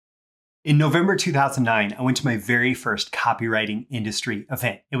In November 2009, I went to my very first copywriting industry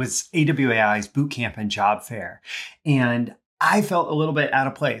event. It was AWAI's bootcamp and job fair. And I felt a little bit out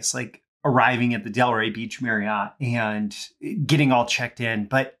of place, like arriving at the Delray Beach Marriott and getting all checked in.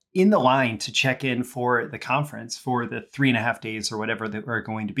 But in the line to check in for the conference for the 3.5 days or whatever that we're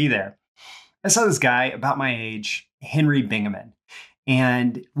going to be there, I saw this guy about my age, Henry Bingaman.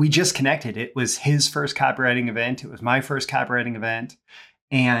 And we just connected. It was his first copywriting event. It was my first copywriting event.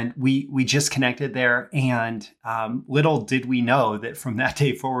 And we just connected there. And little did we know that from that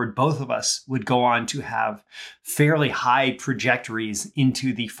day forward, both of us would go on to have fairly high trajectories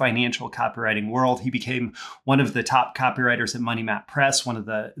into the financial copywriting world. He became one of the top copywriters at Money Map Press, one of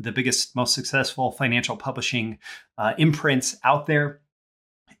the biggest, most successful financial publishing imprints out there.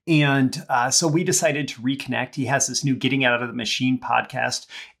 And so we decided to reconnect. He has this new Getting Out of the Machine podcast.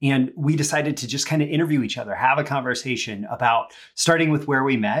 And we decided to just kind of interview each other, have a conversation about starting with where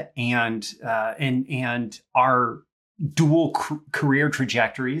we met and our dual career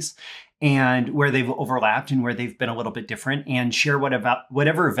trajectories and where they've overlapped and where they've been a little bit different, and share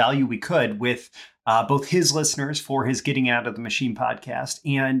whatever value we could with both his listeners for his Getting Out of the Machine podcast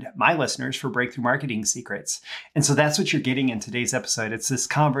and my listeners for Breakthrough Marketing Secrets. And so that's what you're getting in today's episode. It's this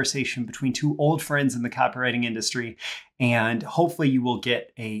conversation between two old friends in the copywriting industry, and hopefully you will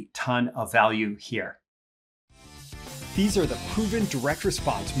get a ton of value here. These are the proven direct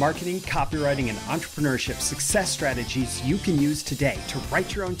response marketing, copywriting, and entrepreneurship success strategies you can use today to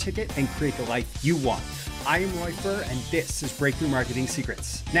write your own ticket and create the life you want. I am Roy Furr, and this is Breakthrough Marketing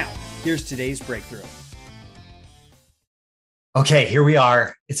Secrets. Now, here's today's breakthrough. Okay, here we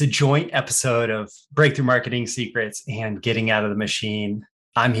are. It's a joint episode of Breakthrough Marketing Secrets and Getting Out of the Machine.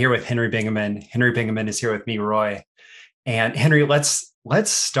 I'm here with Henry Bingaman. Henry Bingaman is here with me, Roy. And Henry, let's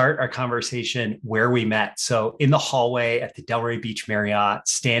start our conversation where we met. So in the hallway at the Delray Beach Marriott,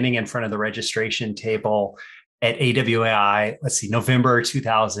 standing in front of the registration table at AWAI, November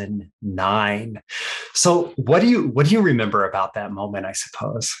 2009. So what do you remember about that moment, I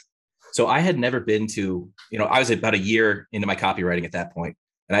suppose? So I had never been to, I was about a year into my copywriting at that point,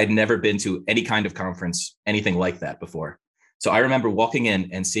 and I had never been to any kind of conference, anything like that before. So I remember walking in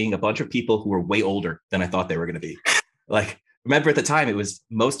and seeing a bunch of people who were way older than I thought they were going to be. Remember at the time, it was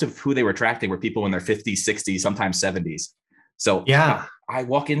most of who they were attracting were people in their 50s, 60s, sometimes 70s. So yeah, I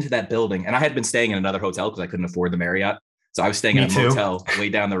walk into that building, and I had been staying in another hotel because I couldn't afford the Marriott. So I was staying in a motel way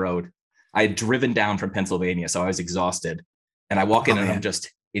down the road. I had driven down from Pennsylvania, so I was exhausted. And I walk in and I'm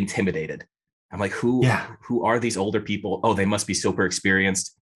just intimidated. I'm like, who are these older people? Oh, they must be super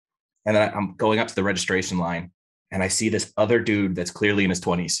experienced. And then I'm going up to the registration line, and I see this other dude that's clearly in his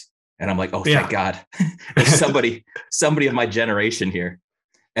 20s. And I'm like, oh, thank God, there's somebody of my generation here.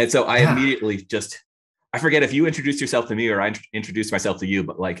 And so I immediately I forget if you introduced yourself to me or I introduced myself to you,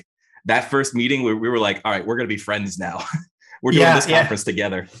 but like that first meeting, we were like, all right, we're going to be friends now. We're doing this conference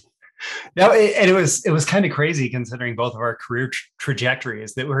together. No, it was kind of crazy considering both of our career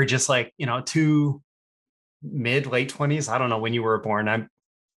trajectories that we're just like, two late 20s. I don't know when you were born. I'm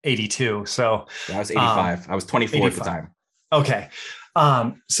 82. So I was 85. I was 24 85. At the time. Okay.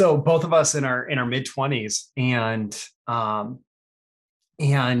 So both of us in our mid 20s, and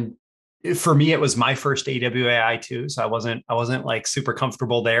for me, it was my first AWAI too. So I wasn't like super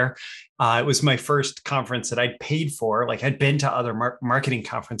comfortable there. It was my first conference that I'd paid for. Like I'd been to other marketing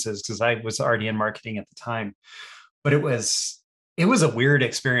conferences because I was already in marketing at the time, but it was a weird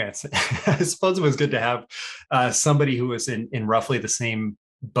experience. I suppose it was good to have somebody who was in roughly the same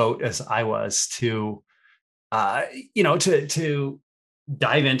boat as I was to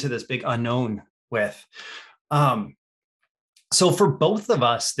dive into this big unknown with. So for both of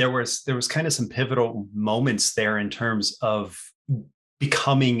us, there was kind of some pivotal moments there in terms of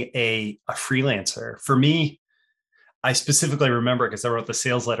becoming a freelancer. For me, I specifically remember because I wrote the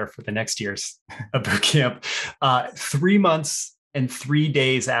sales letter for the next year's boot camp. 3 months and 3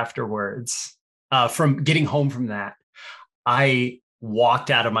 days afterwards, from getting home from that, I walked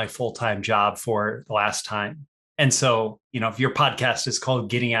out of my full-time job for the last time. And so, if your podcast is called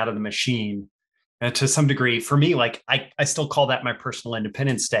Getting Out of the Machine, to some degree, for me, like I still call that my personal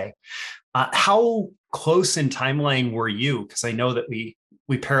Independence Day. How close in timeline were you? Because I know that we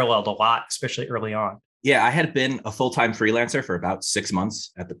paralleled a lot, especially early on. Yeah, I had been a full-time freelancer for about 6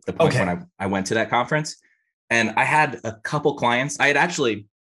 months at the point when I went to that conference. And I had a couple clients. I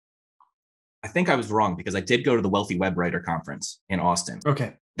think I was wrong because I did go to the Wealthy Web Writer Conference in Austin.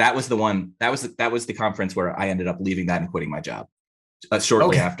 Okay. That was the one. That was the conference where I ended up leaving that and quitting my job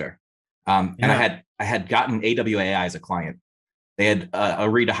shortly after. And I had gotten AWAI as a client. They had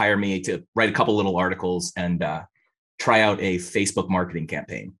agreed to hire me to write a couple little articles and try out a Facebook marketing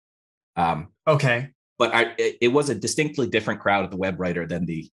campaign. Okay. But it was a distinctly different crowd at the Web Writer than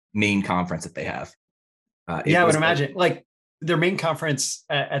the main conference that they have. Yeah, I would imagine. Like their main conference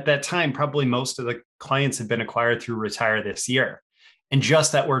at that time, probably most of the clients had been acquired through Retire This Year. And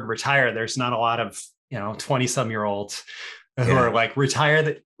just that word retire, there's not a lot of, 20-some-year-olds who are like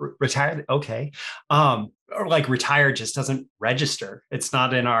retire. Okay. Or like retire just doesn't register. It's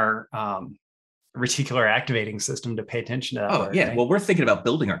not in our reticular activating system to pay attention to that word. Yeah. Right? Well, we're thinking about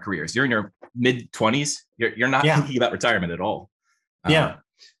building our careers. You're in your mid-20s. You're not thinking about retirement at all. Yeah.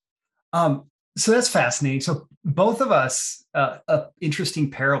 So that's fascinating. So both of us, a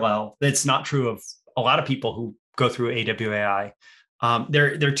interesting parallel that's not true of a lot of people who go through AWAI.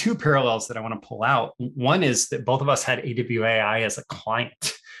 There are two parallels that I want to pull out. One is that both of us had AWAI as a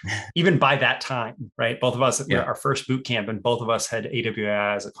client, even by that time, right? Both of us, our first boot camp, and both of us had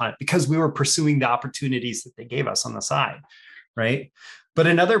AWAI as a client because we were pursuing the opportunities that they gave us on the side, right? But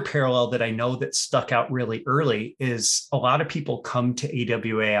another parallel that I know that stuck out really early is a lot of people come to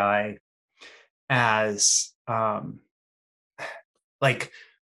AWAI as like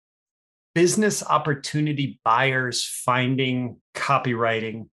business opportunity buyers finding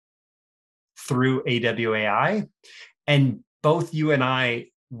copywriting through AWAI. And both you and I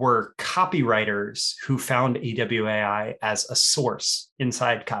were copywriters who found AWAI as a source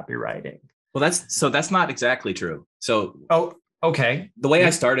inside copywriting. Well, that's not exactly true. So, okay. The way I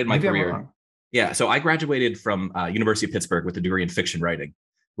started my career, so I graduated from University of Pittsburgh with a degree in fiction writing,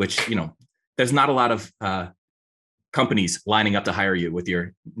 which, there's not a lot of companies lining up to hire you with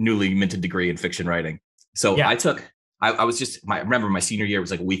your newly minted degree in fiction writing. So I remember my senior year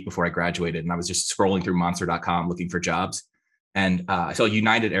was like a week before I graduated, and I was just scrolling through monster.com looking for jobs. And I saw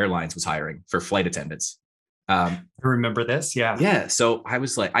United Airlines was hiring for flight attendants. I remember this. Yeah. Yeah. So I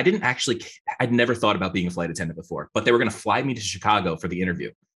was like, I'd never thought about being a flight attendant before, but they were going to fly me to Chicago for the interview.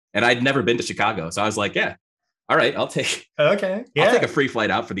 And I'd never been to Chicago. So I was like, yeah, all right, I'll take a free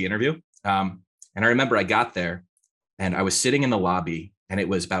flight out for the interview. And I remember I got there and I was sitting in the lobby, and it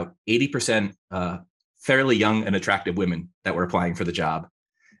was about 80% fairly young and attractive women that were applying for the job.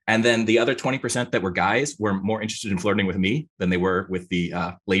 And then the other 20% that were guys were more interested in flirting with me than they were with the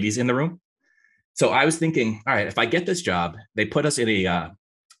ladies in the room. So I was thinking, all right, if I get this job, they put us in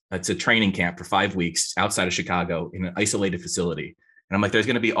it's a training camp for 5 weeks outside of Chicago in an isolated facility. And I'm like, there's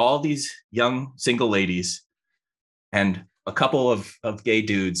going to be all these young single ladies and a couple of gay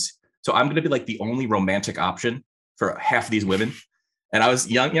dudes. So I'm going to be like the only romantic option for half of these women. And I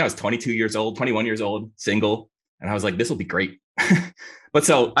was young, I was 22 years old, 21 years old, single. And I was like, this will be great. But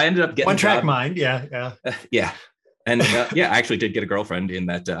so I ended up getting one track mind. Yeah. Yeah. And I actually did get a girlfriend in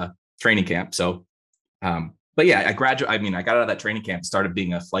that training camp. So, but yeah, I got out of that training camp, started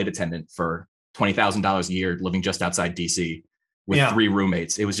being a flight attendant for $20,000 a year, living just outside DC with 3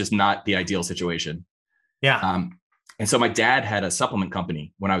 roommates. It was just not the ideal situation. Yeah. And so my dad had a supplement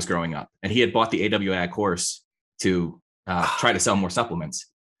company when I was growing up, and he had bought the AWAI course to try to sell more supplements.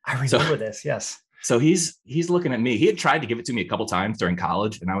 I remember this. Yes. So he's looking at me. He had tried to give it to me a couple times during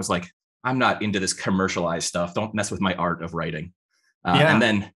college, and I was like, I'm not into this commercialized stuff. Don't mess with my art of writing. And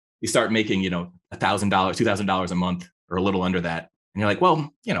then you start making, $1,000, $2,000 a month or a little under that. And you're like,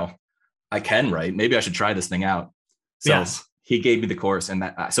 well, I can write. Maybe I should try this thing out. So he gave me the course,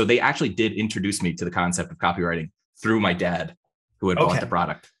 and so they actually did introduce me to the concept of copywriting through my dad, who had bought the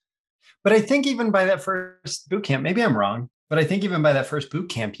product. But I think even by that first boot camp, maybe I'm wrong, but I think even by that first boot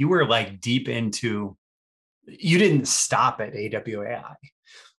camp, you were like deep into, you didn't stop at AWAI.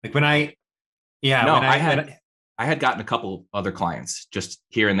 Like when I had gotten a couple other clients just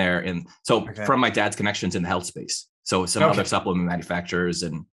here and there. And so from my dad's connections in the health space. So some other supplement manufacturers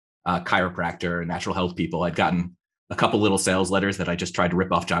and chiropractor and natural health people, I'd gotten a couple little sales letters that I just tried to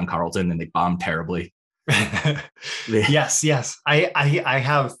rip off John Carlton, and they bombed terribly. Yes. I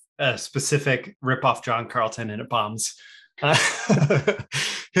have a specific rip off John Carlton, and it bombs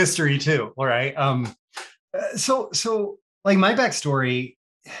history too. All right. So like my backstory,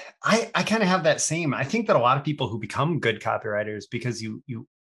 I kind of have that same. I think that a lot of people who become good copywriters, because you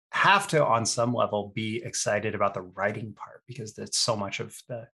have to, on some level, be excited about the writing part, because that's so much of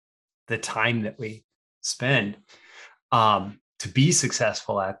the time that we spend to be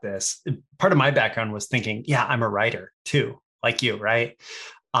successful at this. Part of my background was thinking, I'm a writer too, like you, right?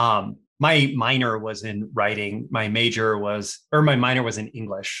 My minor was in writing. My minor was in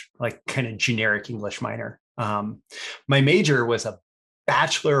English, like kind of generic English minor. My major was a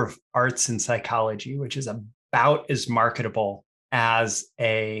Bachelor of Arts in Psychology, which is about as marketable as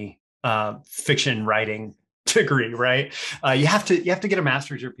a fiction writing degree, right? You have to get a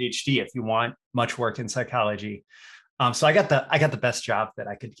master's or PhD if you want much work in psychology. So I got the best job that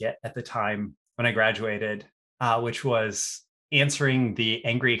I could get at the time when I graduated, which was answering the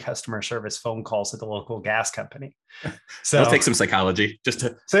angry customer service phone calls at the local gas company. That'll So, take some psychology just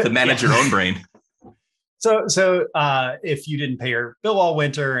so to manage your yeah. own brain. So if you didn't pay your bill all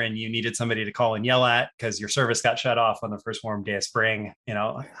winter and you needed somebody to call and yell at because your service got shut off on the first warm day of spring,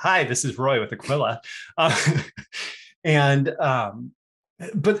 hi, this is Roy with Aquila. Uh, and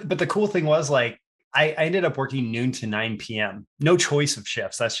but the cool thing was like I ended up working noon to 9 p.m. No choice of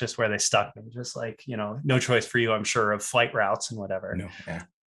shifts. That's just where they stuck me. Just like, no choice for you, I'm sure, of flight routes and whatever. No, yeah.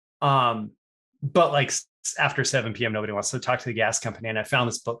 Um, but like after 7 p.m., nobody wants to talk to the gas company. And I found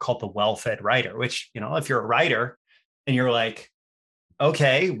this book called The Well-Fed Writer, which, if you're a writer and you're like,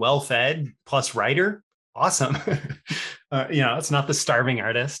 okay, well-fed plus writer, awesome. It's not the starving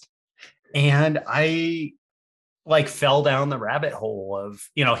artist. And I like fell down the rabbit hole of,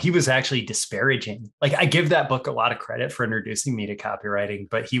 he was actually disparaging. Like I give that book a lot of credit for introducing me to copywriting,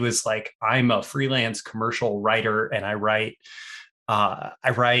 but he was like, I'm a freelance commercial writer and I write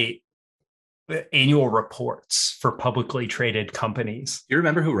annual reports for publicly traded companies. Do you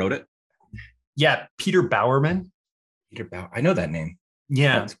remember who wrote it? Yeah, Peter Bowerman. Peter Bauer. I know that name.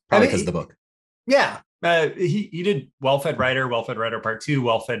 Yeah, that's probably because of the book. Yeah, he did Well-Fed Writer, Well-Fed Writer Part 2,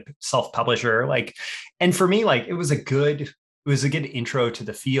 Well-Fed Self-Publisher. Like, and for me, like it was a good intro to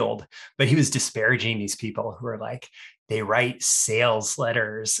the field. But he was disparaging these people who are like, they write sales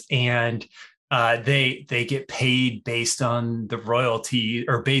letters and they get paid based on the royalty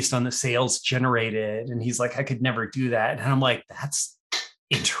or based on the sales generated. And he's like, I could never do that. And I'm like, that's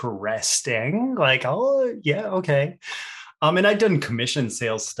interesting. Like, oh yeah, okay. And I'd done commission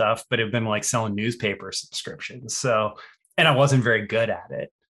sales stuff, but it'd been like selling newspaper subscriptions. So, and I wasn't very good at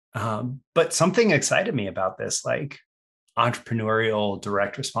it. But something excited me about this, like entrepreneurial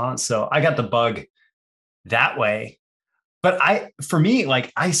direct response. So I got the bug that way. But for me,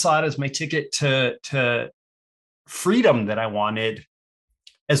 like I saw it as my ticket to freedom that I wanted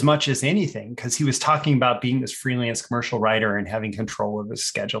as much as anything, because he was talking about being this freelance commercial writer and having control of his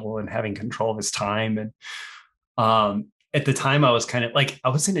schedule and having control of his time. And at the time I was kind of like, I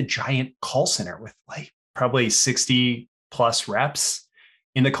was in a giant call center with like probably 60 plus reps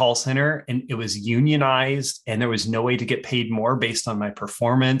in the call center, and it was unionized and there was no way to get paid more based on my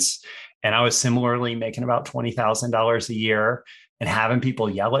performance. And I was similarly making about $20,000 a year and having people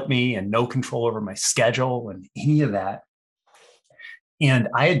yell at me and no control over my schedule and any of that. And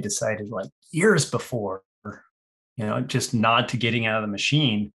I had decided like years before, just nod to getting out of the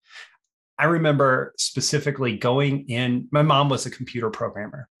machine. I remember specifically going in, my mom was a computer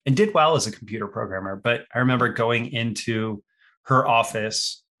programmer and did well as a computer programmer, but I remember going into her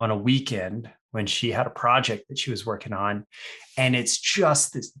office on a weekend when she had a project that she was working on. And it's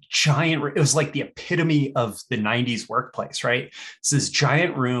just this giant, it was like the epitome of the 90s workplace, right? It's this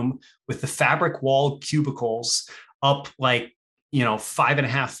giant room with the fabric wall cubicles up like,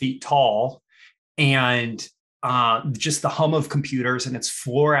 5.5 feet tall. And just the hum of computers, and it's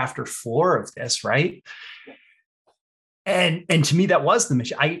floor after floor of this, right? And to me, that was the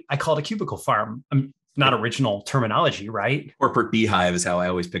mission. I call it a cubicle farm. Not original terminology, right? Corporate beehive is how I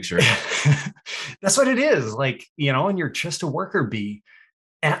always picture it. That's what it is. Like, and you're just a worker bee.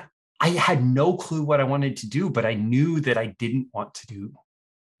 And I had no clue what I wanted to do, but I knew that I didn't want to do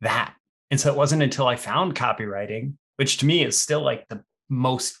that. And so it wasn't until I found copywriting, which to me is still like the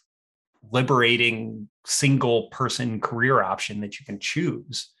most liberating single person career option that you can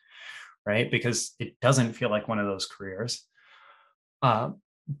choose, right? Because it doesn't feel like one of those careers. But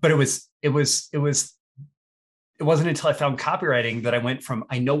it wasn't until I found copywriting that I went from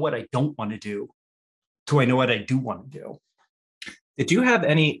I know what I don't want to do to I know what I do want to do. Did you have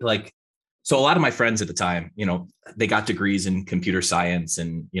any so a lot of my friends at the time, they got degrees in computer science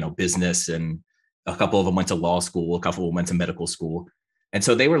and, business, and a couple of them went to law school, a couple of them went to medical school. And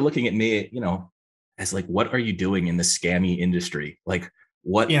so they were looking at me, as like, what are you doing in the scammy industry? Like,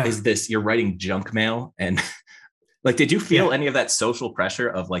 what is this? You're writing junk mail. And like, did you feel any of that social pressure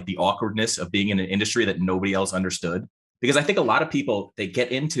of like the awkwardness of being in an industry that nobody else understood? Because I think a lot of people,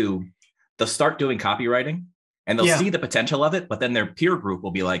 they'll start doing copywriting and they'll see the potential of it, but then their peer group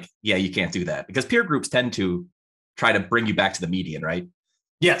will be like, yeah, you can't do that, because peer groups tend to try to bring you back to the median, right?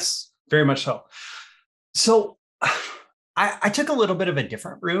 Yes, very much so. So I took a little bit of a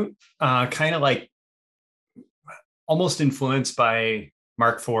different route, kind of like almost influenced by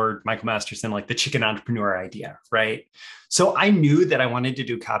Mark Ford, Michael Masterson, like the chicken entrepreneur idea, right? So I knew that I wanted to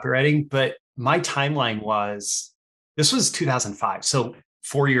do copywriting, but my timeline was, this was 2005. So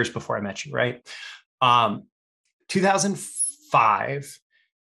 4 years before I met you, right? 2005,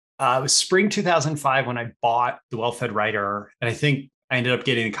 It was spring 2005 when I bought The Well-Fed Writer. And I think I ended up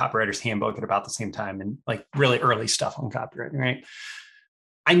getting the Copywriter's Handbook at about the same time, and like really early stuff on copywriting, right?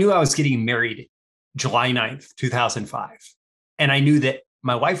 I knew I was getting married July 9th, 2005. And I knew that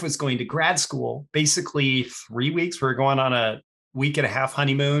my wife was going to grad school basically 3 weeks. We were going on a week and a half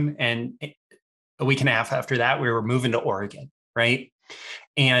honeymoon. And a week and a half after that, we were moving to Oregon, right?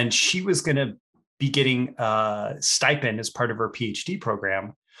 And she was going to be getting a stipend as part of her PhD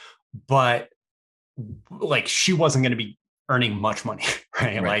program, but like she wasn't going to be earning much money,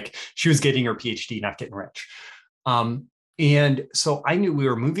 right? Like she was getting her PhD, not getting rich. And so I knew we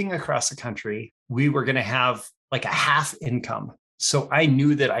were moving across the country. We were going to have like a half income. So I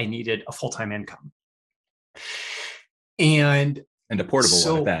knew that I needed a full-time income. And a portable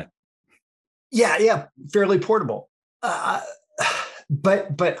one at that. Yeah, fairly portable.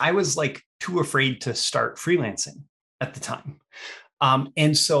 But I was like too afraid to start freelancing at the time.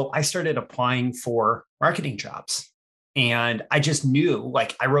 And so I started applying for marketing jobs. And I just knew,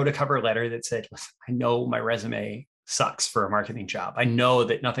 like, I wrote a cover letter that said, I know my resume sucks for a marketing job. I know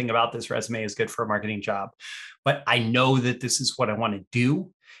that nothing about this resume is good for a marketing job, but I know that this is what I want to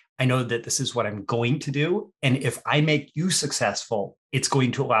do. I know that this is what I'm going to do. And if I make you successful, it's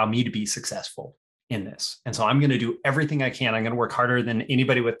going to allow me to be successful in this. And so I'm going to do everything I can. I'm going to work harder than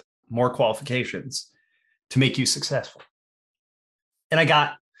anybody with more qualifications to make you successful. And I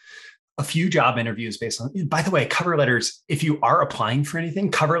got a few job interviews based on, by the way, cover letters. If you are applying for anything,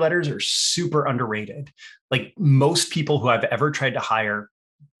 cover letters are super underrated. Like most people who I've ever tried to hire,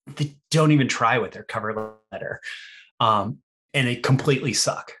 they don't even try with their cover letter. And they completely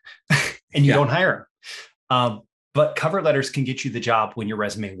suck and you don't hire them. But cover letters can get you the job when your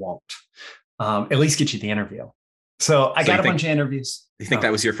resume won't, at least get you the interview. So I got a bunch of interviews. You think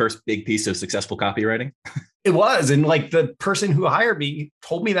that was your first big piece of successful copywriting? It was. And like the person who hired me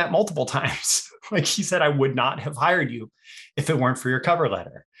told me that multiple times. Like he said, I would not have hired you if it weren't for your cover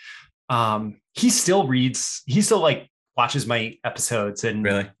letter. He still like watches my episodes and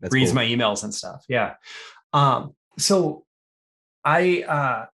reads my emails and stuff. Yeah. So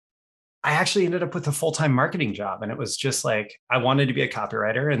I actually ended up with a full-time marketing job, and it was just like, I wanted to be a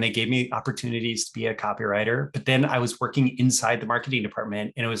copywriter and they gave me opportunities to be a copywriter, but then I was working inside the marketing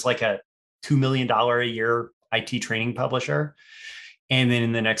department and it was like a $2 million a year IT training publisher. And then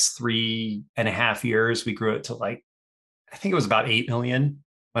in the next 3.5 years, we grew it to like, I think it was about 8 million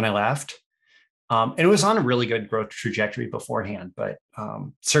when I left. And it was on a really good growth trajectory beforehand, but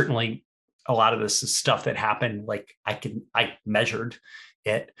certainly a lot of this is stuff that happened. Like I measured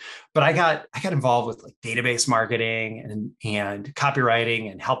it, but I got involved with like database marketing and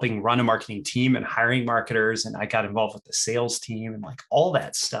copywriting and helping run a marketing team and hiring marketers. And I got involved with the sales team and like all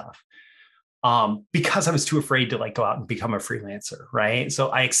that stuff. Because I was too afraid to like go out and become a freelancer. Right. So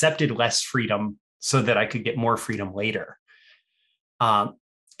I accepted less freedom so that I could get more freedom later. And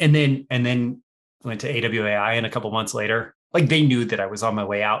then went to AWAI, and a couple months later, like they knew that I was on my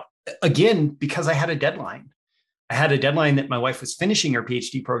way out again, because I had a deadline. I had a deadline that my wife was finishing her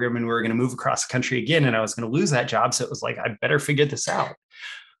PhD program and we were going to move across the country again, and I was going to lose that job. So it was like, I better figure this out.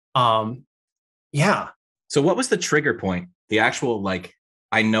 Yeah. So what was the trigger point? The actual, like,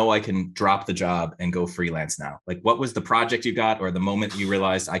 I know I can drop the job and go freelance now. Like, what was the project you got or the moment you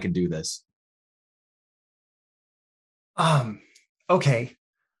realized I could do this? Okay.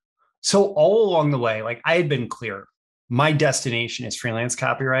 So all along the way, like I had been clear, my destination is freelance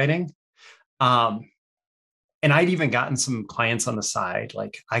copywriting. And I'd even gotten some clients on the side.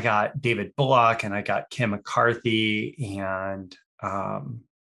 Like I got David Bullock and I got Kim McCarthy and a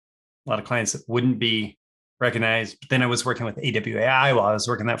lot of clients that wouldn't be recognized. But then I was working with AWAI while I was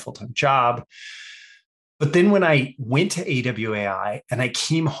working that full-time job. But then when I went to AWAI and I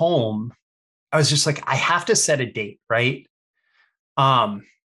came home, I was just like, I have to set a date, right?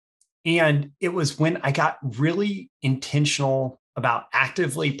 And it was when I got really intentional about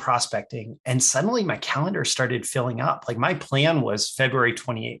actively prospecting, and suddenly my calendar started filling up. Like my plan was February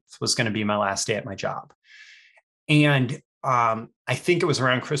 28th was going to be my last day at my job. And I think it was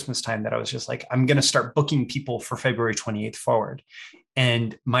around Christmas time that I was just like, I'm going to start booking people for February 28th forward.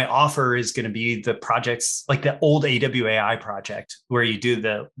 And my offer is going to be the projects, like the old AWAI project where you do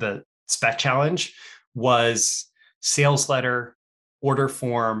the spec challenge, was sales letter, order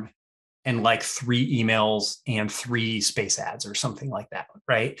form, and like 3 emails and 3 space ads or something like that.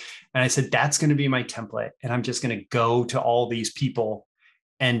 Right. And I said, that's going to be my template. And I'm just going to go to all these people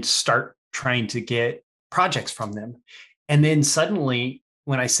and start trying to get projects from them. And then suddenly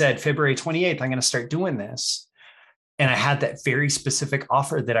when I said February 28th, I'm going to start doing this, and I had that very specific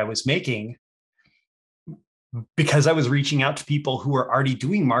offer that I was making, because I was reaching out to people who were already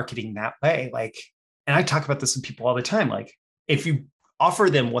doing marketing that way. Like, and I talk about this with people all the time. Like, if you offer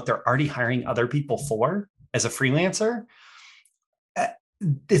them what they're already hiring other people for as a freelancer, uh,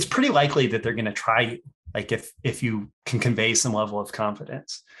 it's pretty likely that they're going to try you. Like, if you can convey some level of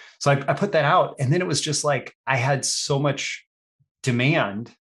confidence. So I put that out, and then it was just like I had so much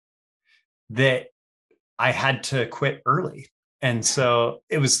demand that I had to quit early. And so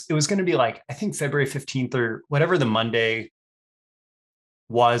it was going to be like, I think February 15th or whatever the Monday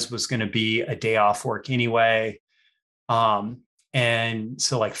was going to be a day off work anyway. And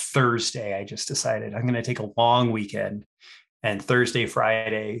so like Thursday, I just decided I'm going to take a long weekend, and Thursday,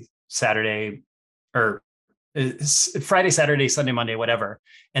 Friday, Saturday, or Friday, Saturday, Sunday, Monday, whatever.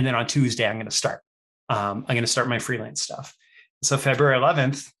 And then on Tuesday, I'm going to start. I'm going to start my freelance stuff. So February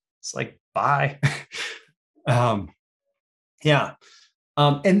 11th, it's like, bye. um, yeah.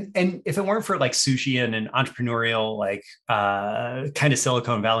 And if it weren't for like sushi and an entrepreneurial, like kind of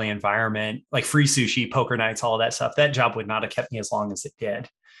Silicon Valley environment, like free sushi, poker nights, all of that stuff, that job would not have kept me as long as it did.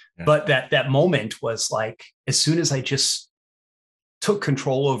 Yeah. But that moment was like, as soon as I just took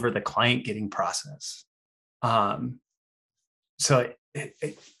control over the client getting process. So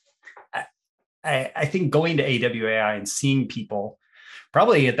I think going to AWAI and seeing people,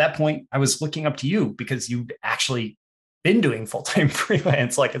 probably at that point, I was looking up to you because you'd actually been doing full-time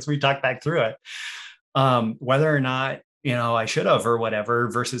freelance, like as we talked back through it. Whether or not, I should have or whatever,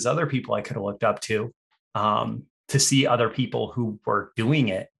 versus other people I could have looked up to see other people who were doing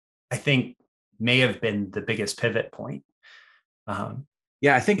it, I think may have been the biggest pivot point.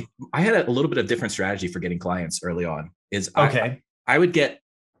 Yeah, I think I had a little bit of different strategy for getting clients early on. Okay. I would get,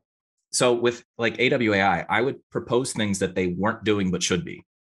 so with like AWAI, I would propose things that they weren't doing but should be.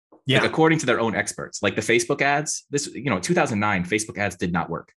 Yeah. Like according to their own experts, like the Facebook ads, 2009, Facebook ads did not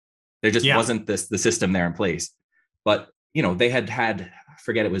work. There just wasn't the system there in place. But, they had,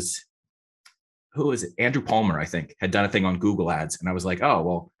 forget it was, who was it? Andrew Palmer, I think, had done a thing on Google ads. And I was like, oh,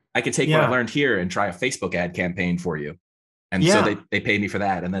 well, I could take what I learned here and try a Facebook ad campaign for you. And so they paid me for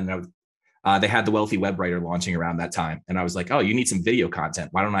that. And then they had the Wealthy Web Writer launching around that time. And I was like, oh, you need some video content.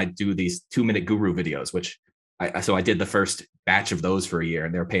 Why don't I do these 2-minute guru videos, which so I did the first batch of those for a year,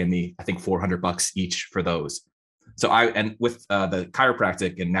 and they were paying me, I think, $400 each for those. So and with the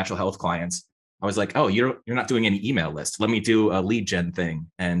chiropractic and natural health clients, I was like, oh, you're not doing any email lists. Let me do a lead gen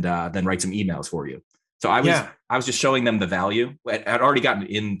thing and then write some emails for you. So I was just showing them the value. I'd already gotten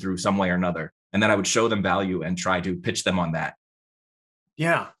in through some way or another. And then I would show them value and try to pitch them on that.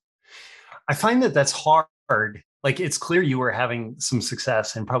 Yeah. I find that that's hard. Like, it's clear you were having some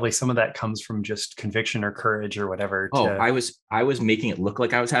success, and probably some of that comes from just conviction or courage or whatever. I was making it look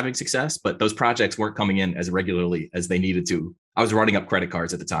like I was having success, but those projects weren't coming in as regularly as they needed to. I was running up credit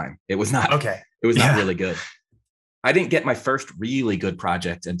cards at the time. It was not okay. It was not really good. I didn't get my first really good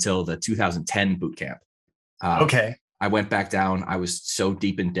project until the 2010 boot camp. Okay. I went back down. I was so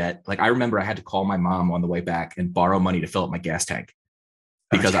deep in debt. Like, I remember I had to call my mom on the way back and borrow money to fill up my gas tank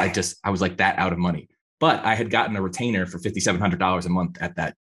because I was like that out of money. But I had gotten a retainer for $5,700 a month at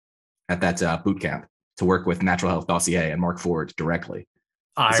that boot camp to work with Natural Health Dossier and Mark Ford directly.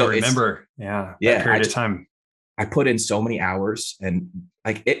 I remember. That period of time. I put in so many hours, and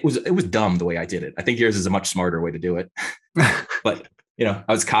like it was dumb the way I did it. I think yours is a much smarter way to do it. But I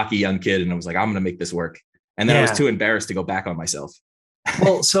was a cocky young kid, and I was like, I'm going to make this work. And then I was too embarrassed to go back on myself.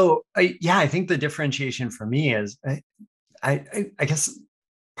 Well, so I think the differentiation for me is I guess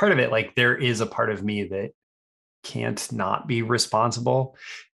part of it, like, there is a part of me that can't not be responsible.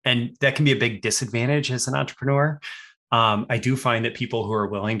 And that can be a big disadvantage as an entrepreneur. I do find that people who are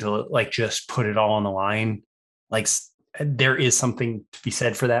willing to like just put it all on the line, like, there is something to be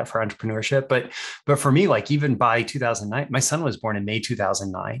said for that, for entrepreneurship. But for me, like, even by 2009, my son was born in May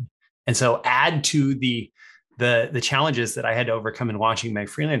 2009. And so add to the challenges that I had to overcome in launching my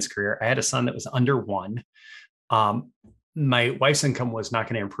freelance career, I had a son that was under 1. My wife's income was not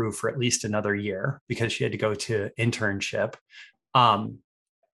going to improve for at least another year because she had to go to internship.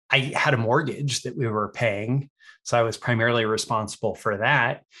 I had a mortgage that we were paying, so I was primarily responsible for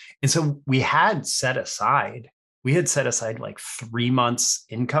that. And so we had set aside like 3 months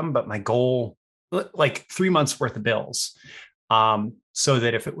income, but my goal, like 3 months worth of bills. So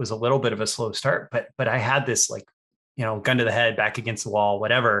that if it was a little bit of a slow start, but I had this, like, gun to the head, back against the wall,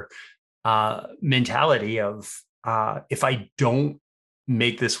 whatever, mentality of, if I don't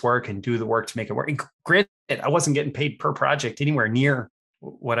make this work and do the work to make it work. And granted, I wasn't getting paid per project anywhere near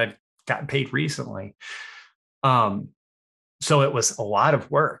what I've gotten paid recently. So it was a lot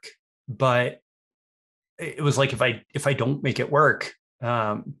of work, but it was like, if I don't make it work,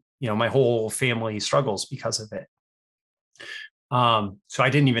 my whole family struggles because of it. So I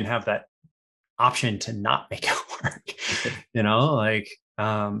didn't even have that option to not make it work, like, There's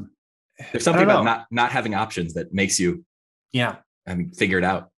I something don't about know. not having options that makes you, Yeah. I mean, figure it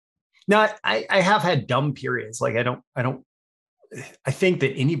out. No, I have had dumb periods. Like I think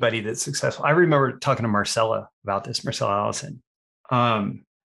that anybody that's successful, I remember talking to Marcella about this, Marcella Allison. Um,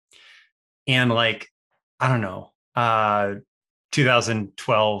 and like, I don't know,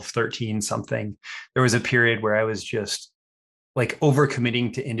 2012, 13, something, there was a period where I was just like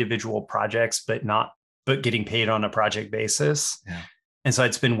overcommitting to individual projects, but getting paid on a project basis. Yeah. And so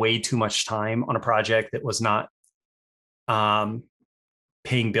I'd spend way too much time on a project that was not um,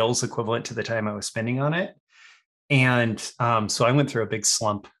 paying bills equivalent to the time I was spending on it. And so I went through a big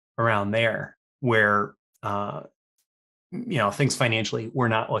slump around there where, things financially were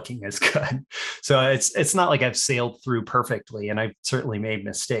not looking as good. So it's not like I've sailed through perfectly, and I've certainly made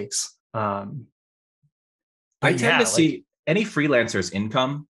mistakes. I But tend to yeah, like, see any freelancer's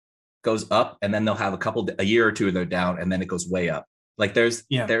income goes up and then they'll have a year or two they're down and then it goes way up. Like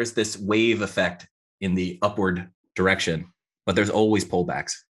yeah, there's this wave effect in the upward direction, but there's always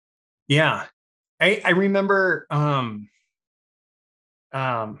pullbacks. yeah. I remember um,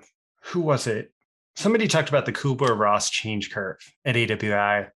 who was it? Somebody talked about the Kubler-Ross change curve at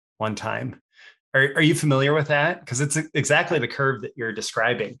AWI one time. Are you familiar with that? Because it's exactly the curve that you're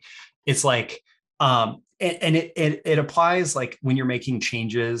describing. It's like, and it applies like when you're making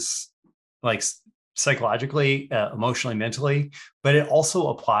changes, like psychologically, emotionally, mentally, but it also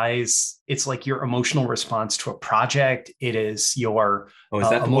applies. It's like your emotional response to a project. It is your Oh, is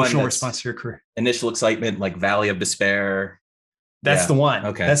that the one emotional that's response to your career. initial excitement, like Valley of Despair? That's Yeah. the one.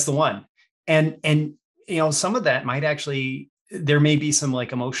 Okay. That's the one. And some of that might actually, there may be some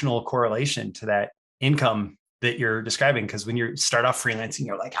like emotional correlation to that income that you're describing, because when you start off freelancing,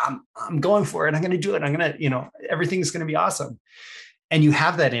 you're like, I'm going for it. I'm going to do it. I'm going to, everything's going to be awesome. And you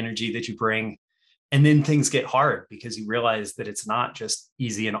have that energy that you bring, and then things get hard because you realize that it's not just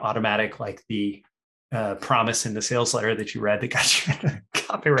easy and automatic like the promise in the sales letter that you read that got you into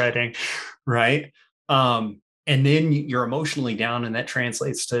copywriting, right? And then you're emotionally down, and that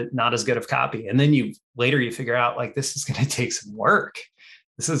translates to not as good of copy. And then you figure out like, this is going to take some work.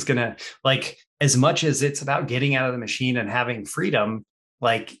 This is going to, like, as much as it's about getting out of the machine and having freedom,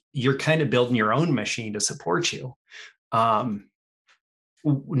 like, you're kind of building your own machine to support you. No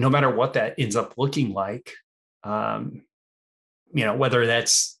matter what that ends up looking like, whether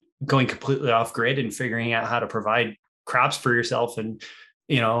that's going completely off grid and figuring out how to provide crops for yourself and,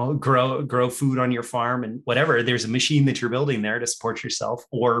 grow food on your farm and whatever, there's a machine that you're building there to support yourself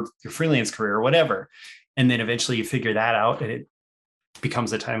or your freelance career or whatever. And then eventually you figure that out and it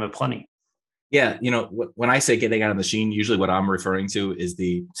becomes a time of plenty. Yeah, when I say getting out of the machine, usually what I'm referring to is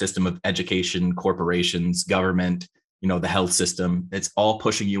the system of education, corporations, government, the health system. It's all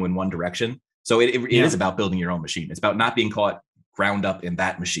pushing you in one direction. So it is about building your own machine. It's about not being caught ground up in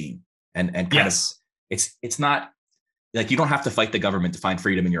that machine, and kind of, it's not like you don't have to fight the government to find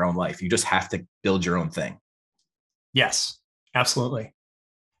freedom in your own life. You just have to build your own thing. Yes, absolutely.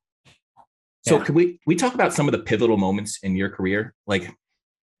 So could we talk about some of the pivotal moments in your career? Like,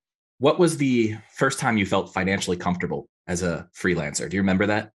 what was the first time you felt financially comfortable as a freelancer? Do you remember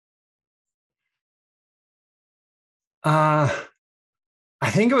that? I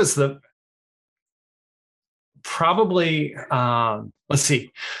think it was probably, let's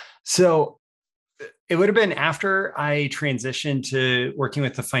see. So it would have been after I transitioned to working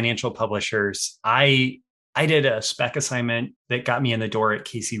with the financial publishers. I did a spec assignment that got me in the door at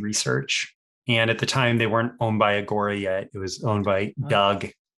Casey Research. And at the time, they weren't owned by Agora yet. It was owned by Doug.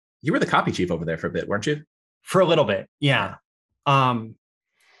 You were the copy chief over there for a bit, weren't you? For a little bit, yeah.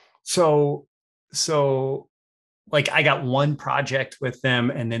 So like, I got one project with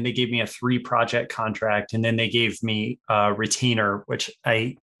them, and then they gave me a 3-project contract, and then they gave me a retainer, which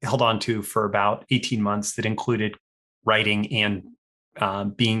I held on to for about 18 months, that included writing and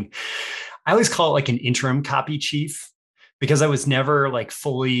being, I always call it like an interim copy chief, because I was never like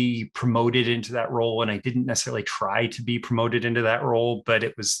fully promoted into that role, and I didn't necessarily try to be promoted into that role, but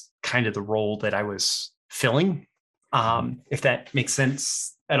it was kind of the role that I was filling, if that makes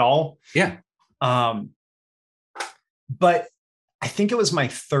sense at all. Yeah. But I think it was my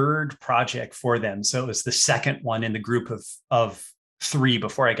 3rd project for them. So it was the second one in the group of 3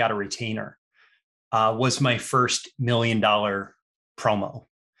 before I got a retainer, was my first $1 million promo.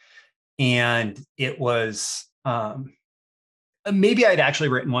 And it was, maybe I'd actually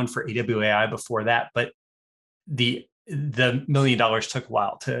written one for AWAI before that, but the $1 million took a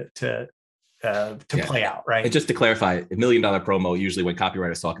while to to play out, right? And just to clarify, $1 million promo, usually when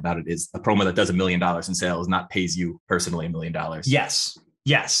copywriters talk about it, is a promo that does $1 million in sales, not pays you personally $1 million.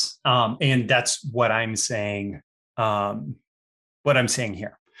 Yes. And that's what I'm saying. What I'm saying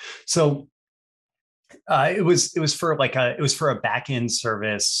here. So it was for a back end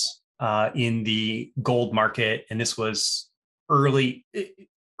service in the gold market, and this was early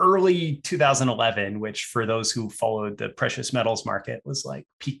 2011, which for those who followed the precious metals market was like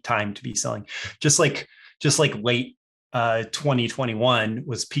peak time to be selling. Just like late 2021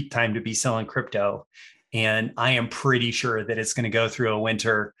 was peak time to be selling crypto. And I am pretty sure that it's going to go through a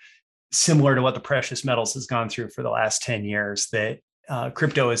winter similar to what the precious metals has gone through for the last 10 years, that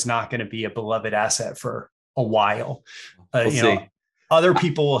crypto is not going to be a beloved asset for a while. We'll see. Other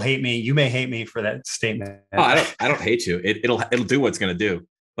people will hate me. You may hate me for that statement. Oh, I don't hate you. It'll do what it's going to do.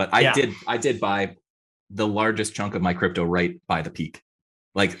 But I did buy the largest chunk of my crypto right by the peak,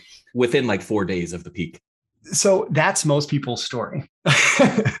 like within like 4 days of the peak. So that's most people's story.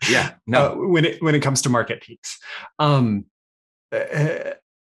 Yeah. No. When it comes to market peaks.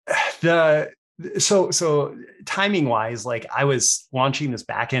 So timing wise, like I was launching this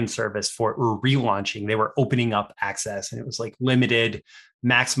backend service or relaunching. They were opening up access, and it was like limited,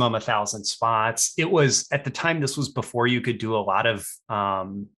 maximum 1,000 spots. It was at the time, this was before you could do a lot of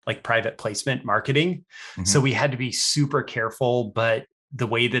like private placement marketing. Mm-hmm. So we had to be super careful. But the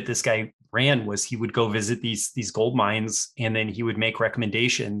way that this guy ran was he would go visit these gold mines, and then he would make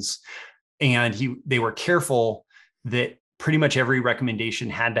recommendations, and they were careful that pretty much every recommendation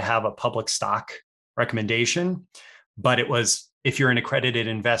had to have a public stock recommendation, but it was, if you're an accredited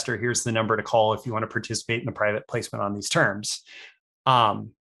investor, here's the number to call if you want to participate in the private placement on these terms. So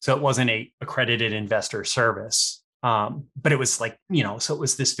it wasn't a accredited investor service, but it was like, so it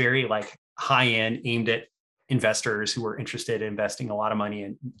was this very like high end, aimed at investors who were interested in investing a lot of money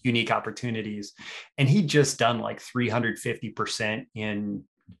in unique opportunities. And he'd just done like 350% in,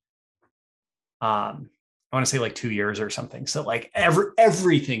 I want to say like 2 years or something. So like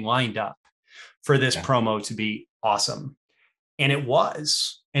everything lined up for this promo to be awesome. And it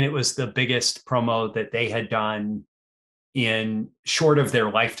was the biggest promo that they had done in short of their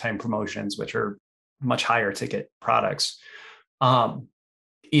lifetime promotions, which are much higher ticket products,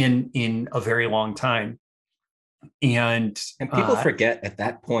 in a very long time. And people forget at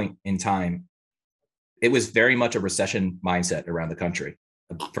that point in time, it was very much a recession mindset around the country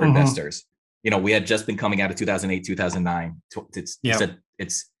for investors. We had just been coming out of 2008, 2009.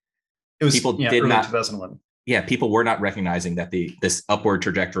 People did not 2011. Yeah, people were not recognizing that this upward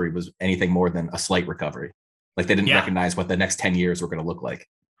trajectory was anything more than a slight recovery. Like they didn't recognize what the next 10 years were going to look like.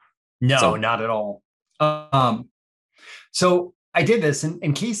 No, not at all. So I did this,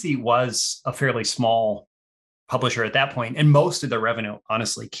 and Casey was a fairly small publisher at that point, and most of the revenue,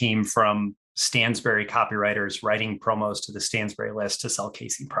 honestly, came from Stansberry copywriters writing promos to the Stansberry list to sell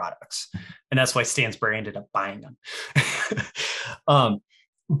Casey products. And that's why Stansberry ended up buying them.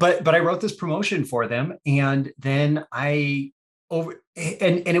 But I wrote this promotion for them. And then and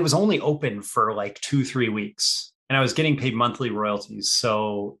it was only open for like 2-3 weeks. And I was getting paid monthly royalties.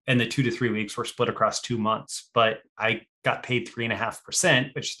 So, and the 2 to 3 weeks were split across 2 months, but I got paid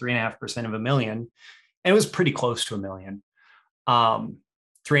 3.5%, which is 3.5% of $1 million. And it was pretty close to $1 million.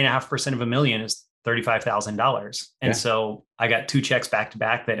 3.5% of $1 million is $35,000. And so I got 2 checks back to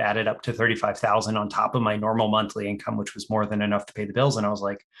back that added up to $35,000 on top of my normal monthly income, which was more than enough to pay the bills. And I was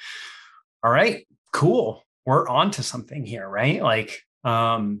like, all right, cool. We're on to something here, right? Like,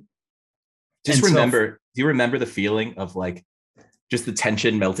 do you remember the feeling of like just the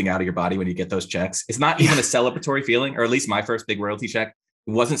tension melting out of your body when you get those checks? It's not even a celebratory feeling, or at least my first big royalty check,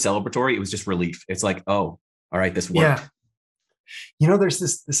 it wasn't celebratory. It was just relief. It's like, oh, all right, this worked. There's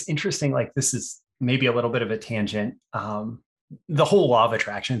this interesting, like, this is maybe a little bit of a tangent. The whole law of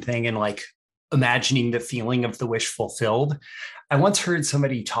attraction thing and like imagining the feeling of the wish fulfilled. I once heard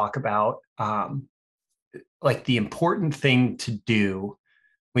somebody talk about like the important thing to do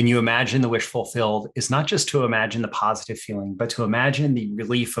when you imagine the wish fulfilled is not just to imagine the positive feeling, but to imagine the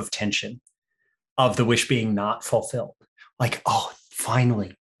relief of tension of the wish being not fulfilled. Like, oh,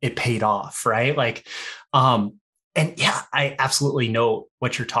 finally it paid off, right? Like, and yeah, I absolutely know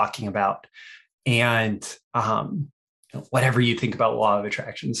what you're talking about. And whatever you think about law of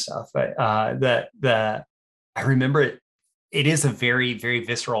attraction stuff, but I remember it is a very, very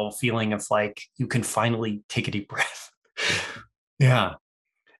visceral feeling of like, you can finally take a deep breath. Yeah.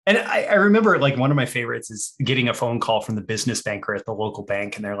 And I remember like one of my favorites is getting a phone call from the business banker at the local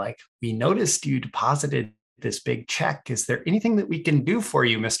bank. And they're like, we noticed you deposited this big check. Is there anything that we can do for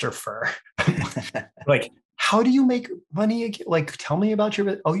you, Mr. Furr? Like, how do you make money again? Like, tell me about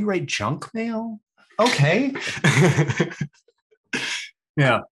oh, you write junk mail? Okay.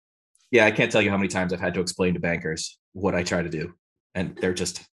 Yeah. Yeah, I can't tell you how many times I've had to explain to bankers what I try to do, and they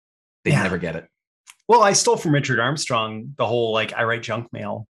Yeah. never get it. Well, I stole from Richard Armstrong the whole like I write junk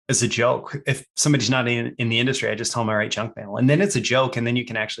mail as a joke. If somebody's not in the industry, I just tell them I write junk mail. And then it's a joke. And then you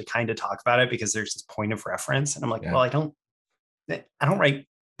can actually kind of talk about it because there's this point of reference. And I'm like, Yeah. well, I don't write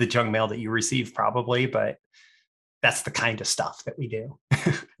the junk mail that you receive probably, but that's the kind of stuff that we do.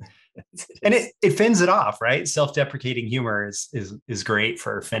 And it fends it off, right? Self-deprecating humor is great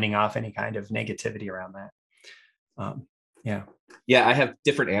for fending off any kind of negativity around that. Yeah. Yeah, I have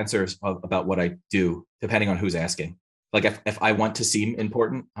different answers about what I do depending on who's asking. Like if I want to seem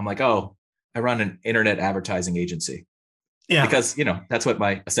important, I'm like, oh, I run an internet advertising agency. Yeah. Because, that's what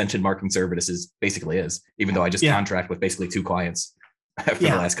my Ascension Marketing Services basically is, even though I just contract with basically 2 clients for the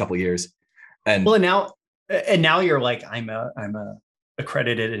last couple of years. And now you're like, I'm a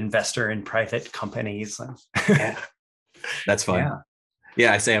accredited investor in private companies. Yeah, that's fun.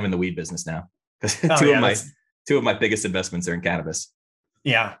 Yeah, I say I'm in the weed business now. Two of my biggest investments are in cannabis.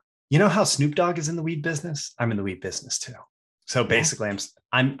 Yeah. You know how Snoop Dogg is in the weed business? I'm in the weed business too. So basically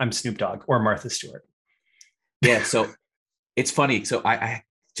I'm Snoop Dogg or Martha Stewart. Yeah. So it's funny. So I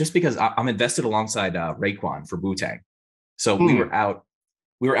just because I'm invested alongside Raekwon for Wu-Tang. So we were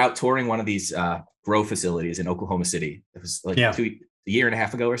out touring one of these grow facilities in Oklahoma City. It was like a year and a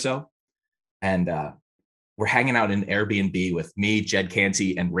half ago or so. And we're hanging out in Airbnb with me, Jed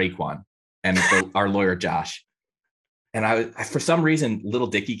Canty, and Raekwon, and our lawyer, Josh. And for some reason, Little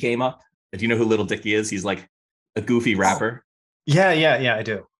Dicky came up. Do you know who Little Dicky is? He's like a goofy rapper. Yeah, I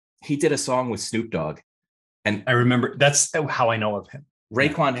do. He did a song with Snoop Dogg. And I remember, that's how I know of him.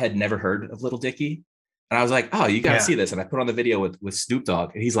 Raekwon had never heard of Little Dicky. And I was like, oh, you got to see this. And I put on the video with Snoop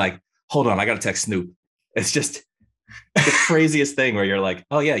Dogg. And he's like, hold on, I got to text Snoop. It's just the craziest thing where you're like,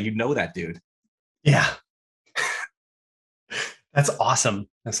 oh, yeah, you know that dude. Yeah. That's awesome.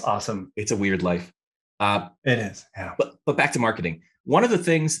 That's awesome. It's a weird life. It is. Yeah. But back to marketing. One of the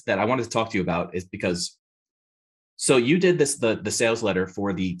things that I wanted to talk to you about is because, so you did the sales letter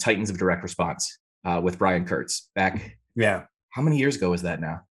for the Titans of Direct Response with Brian Kurtz back. Yeah. How many years ago was that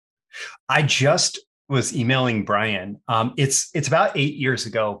now? I just was emailing Brian. It's about 8 years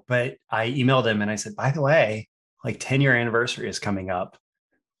ago, but I emailed him and I said, by the way, like 10-year anniversary is coming up.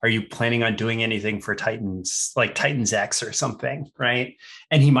 Are you planning on doing anything for Titans, like Titans X or something? Right.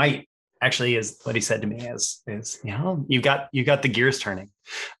 And he might actually, is what he said to me is, you got the gears turning.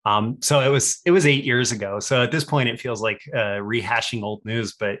 So it was 8 years ago. So at this point, it feels like rehashing old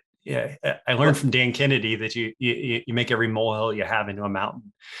news, but yeah, I learned from Dan Kennedy that you make every molehill you have into a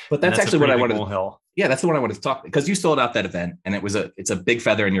mountain. But that's actually what I wanted. Molehill. Yeah, that's the one I wanted to talk, because you sold out that event, and it's a big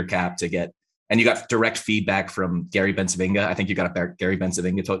feather in your cap to get, and you got direct feedback from Gary Bensavinga. I think you got a Gary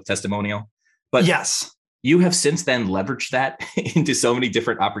Bensavinga testimonial. But yes, you have since then leveraged that into so many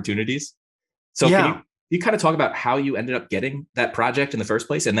different opportunities. So can you kind of talk about how you ended up getting that project in the first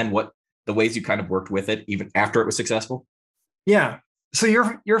place, and then what the ways you kind of worked with it even after it was successful? Yeah. So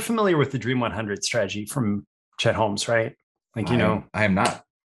you're familiar with the Dream 100 strategy from Chet Holmes, right? Like, I am not.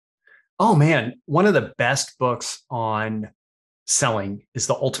 Oh man, one of the best books on selling is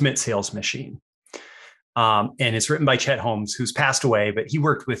The Ultimate Sales Machine. And it's written by Chet Holmes, who's passed away, but he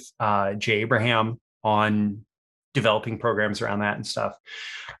worked with Jay Abraham on developing programs around that and stuff.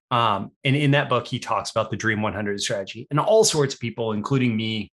 And in that book, he talks about the Dream 100 strategy, and all sorts of people, including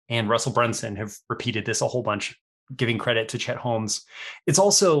me and Russell Brunson, have repeated this a whole bunch, giving credit to Chet Holmes. It's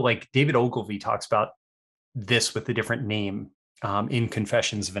also like David Ogilvy talks about this with a different name in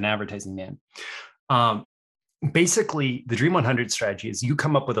Confessions of an Advertising Man. Basically, the Dream 100 strategy is you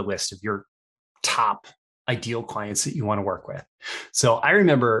come up with a list of your top ideal clients that you want to work with. So I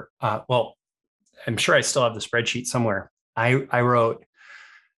remember, I'm sure I still have the spreadsheet somewhere. I wrote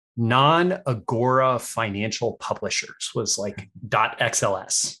non-Agora financial publishers was like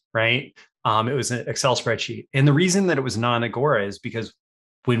 .xls, right? It was an Excel spreadsheet. And the reason that it was non-Agora is because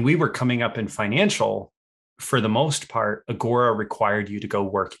when we were coming up in financial, for the most part, Agora required you to go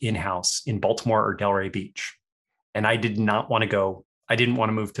work in-house in Baltimore or Delray Beach. And I did not want to go. I didn't want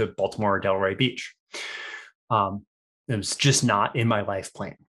to move to Baltimore or Delray Beach. It was just not in my life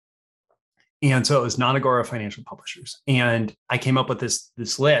plan. And so it was non-Agora financial publishers. And I came up with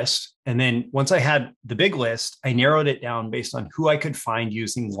this list. And then once I had the big list, I narrowed it down based on who I could find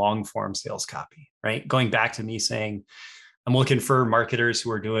using long form sales copy, right? Going back to me saying, I'm looking for marketers who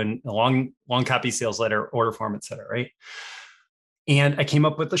are doing a long copy sales letter, order form, et cetera, right? And I came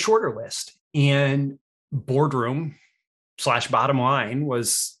up with a shorter list, and boardroom / bottom line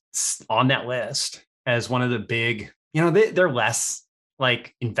was on that list. as one of the big, they're less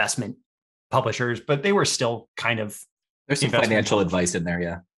like investment publishers, but they were still kind of There's some financial advice in there.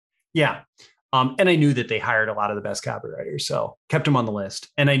 Yeah. Yeah. And I knew that they hired a lot of the best copywriters, so kept them on the list.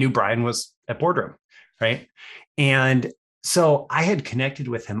 And I knew Brian was at Boardroom, right? And so I had connected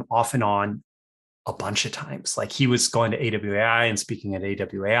with him off and on a bunch of times. Like he was going to AWAI and speaking at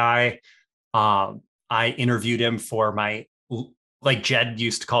AWAI. I interviewed him for my, like Jed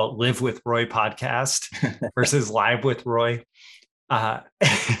used to call it, Live with Roy podcast versus Live with Roy.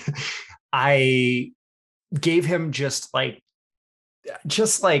 I gave him just like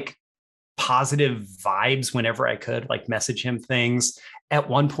positive vibes whenever I could, like message him things. At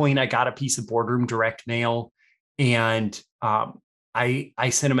one point, I got a piece of Boardroom direct mail, and I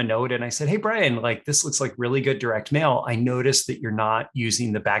sent him a note and I said, "Hey, Brian, like this looks like really good direct mail. I noticed that you're not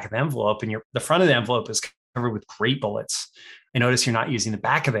using the back of the envelope, and the front of the envelope is covered with great bullets. I noticed you're not using the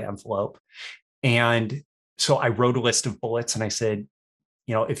back of the envelope." And so I wrote a list of bullets and I said,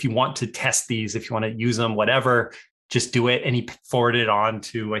 if you want to test these, if you want to use them, whatever, just do it. And he forwarded it on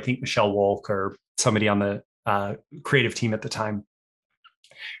to, I think, Michelle Wolk or somebody on the creative team at the time.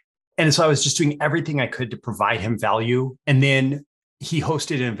 And so I was just doing everything I could to provide him value. And then he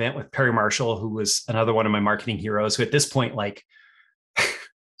hosted an event with Perry Marshall, who was another one of my marketing heroes, who at this point, like,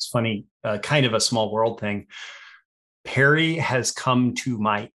 it's funny, kind of a small world thing. Perry has come to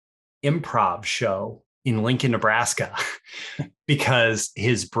my improv show in Lincoln, Nebraska, because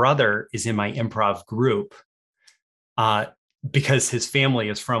his brother is in my improv group, because his family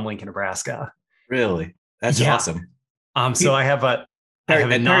is from Lincoln, Nebraska. Really? That's awesome. So I have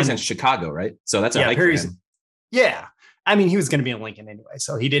Perry's in Chicago, right? So that's a hike for him. Yeah. I mean, he was going to be in Lincoln anyway,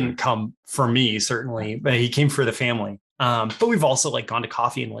 so he didn't come for me, certainly, but he came for the family. But we've also like gone to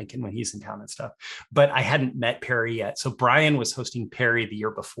coffee in Lincoln when he's in town and stuff. But I hadn't met Perry yet. So Brian was hosting Perry the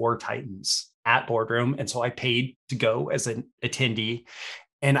year before Titans at Boardroom. And so I paid to go as an attendee.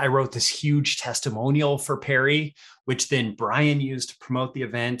 And I wrote this huge testimonial for Perry, which then Brian used to promote the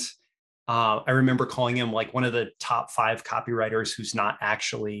event. I remember calling him like one of the top 5 copywriters who's not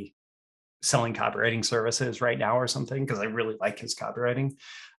actually selling copywriting services right now or something, because I really like his copywriting.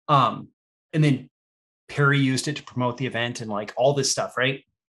 And then Perry used it to promote the event and like all this stuff, right?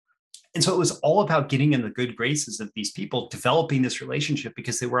 And so it was all about getting in the good graces of these people, developing this relationship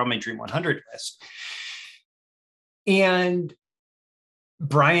because they were on my Dream 100 list. And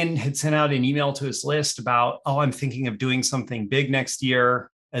Brian had sent out an email to his list about, I'm thinking of doing something big next year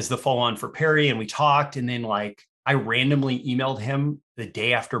as the follow-on for Perry. And we talked. And then like I randomly emailed him the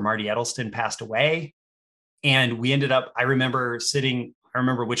day after Marty Edelston passed away. And we ended up, I remember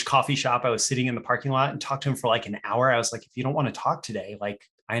which coffee shop I was sitting in the parking lot and talked to him for like an hour. I was like, if you don't want to talk today, like,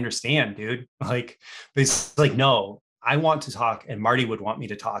 I understand, dude. Like, but he's like, no, I want to talk. And Marty would want me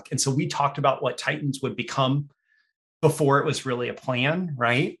to talk. And so we talked about what Titans would become before it was really a plan,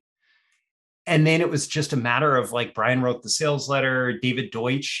 right? And then it was just a matter of like, Brian wrote the sales letter, David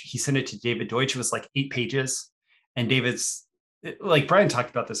Deutsch, he sent it to David Deutsch. It was like 8 pages. And David's like, Brian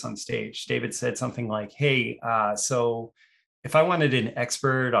talked about this on stage. David said something like, hey, so if I wanted an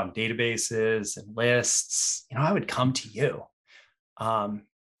expert on databases and lists, I would come to you.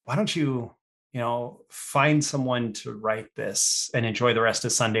 Why don't you, find someone to write this and enjoy the rest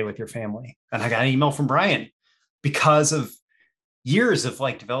of Sunday with your family? And I got an email from Brian because of years of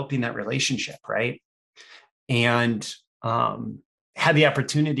like developing that relationship, right? And had the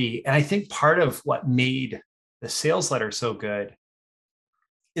opportunity. And I think part of what made the sales letter so good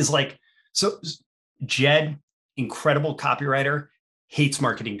is like, so Jed, incredible copywriter, hates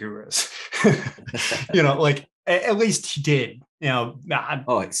marketing gurus. Like at least he did. I'm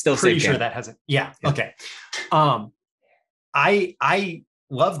it's still pretty sure that hasn't. Yeah. Okay. I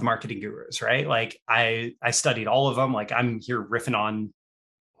loved marketing gurus, right? Like I studied all of them. Like I'm here riffing on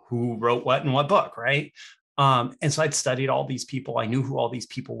who wrote what in what book, right? And so I'd studied all these people. I knew who all these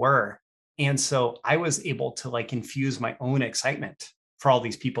people were. And so I was able to like infuse my own excitement for all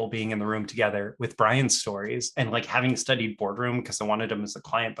these people being in the room together with Brian's stories and like having studied Boardroom because I wanted them as a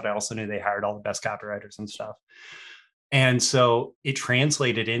client, but I also knew they hired all the best copywriters and stuff. And so it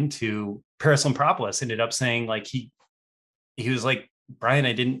translated into Paris Lampropoulos ended up saying like, he was like, Brian,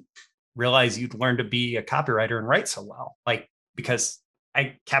 I didn't realize you'd learn to be a copywriter and write so well. Like, because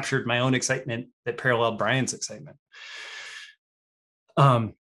I captured my own excitement that paralleled Brian's excitement.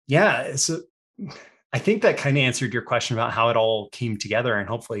 So I think that kind of answered your question about how it all came together and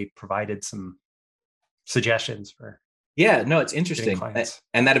hopefully provided some suggestions for. Yeah, no, it's interesting.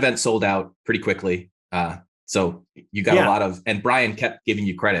 And that event sold out pretty quickly. So you got a lot of, and Brian kept giving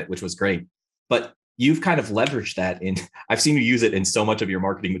you credit, which was great, but you've kind of leveraged that I've seen you use it in so much of your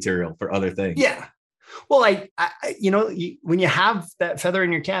marketing material for other things. Yeah. Well, when you have that feather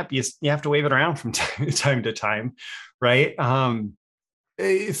in your cap, you have to wave it around from time to time, right?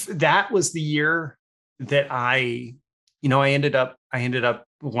 If that was the year that I ended up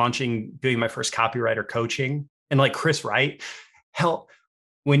doing my first copywriter coaching, and like Chris Wright, hell,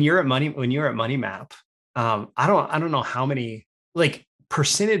 when you're at Money Map, I don't know how many, like,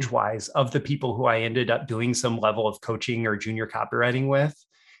 percentage wise, of the people who I ended up doing some level of coaching or junior copywriting with,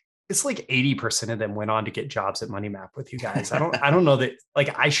 it's like 80% of them went on to get jobs at Money Map with you guys. I don't know that,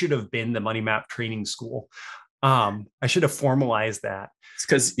 like, I should have been the Money Map training school. I should have formalized that. It's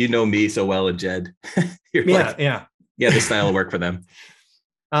because you know me so well and Jed. You're yeah. This style will work for them.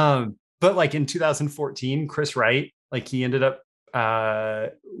 But like in 2014, Chris Wright, like, he ended up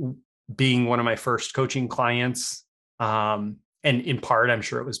being one of my first coaching clients. And in part, I'm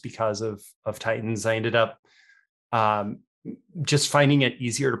sure it was because of Titans. I ended up just finding it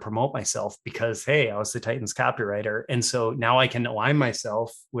easier to promote myself because, hey, I was the Titans copywriter. And so now I can align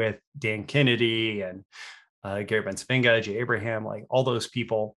myself with Dan Kennedy and Gary Bensavinga, Jay Abraham, like all those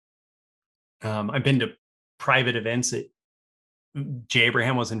people. I've been to private events that Jay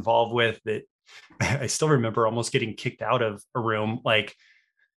Abraham was involved with that I still remember almost getting kicked out of a room. Like,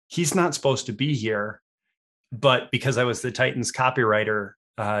 he's not supposed to be here, but because I was the Titans copywriter,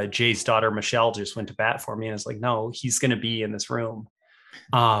 Jay's daughter, Michelle, just went to bat for me. And it's like, no, he's going to be in this room.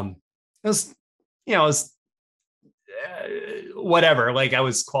 It was, whatever, like, I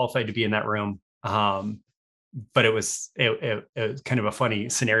was qualified to be in that room. But it was kind of a funny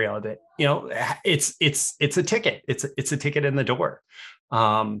scenario that, it's a ticket. It's a ticket in the door.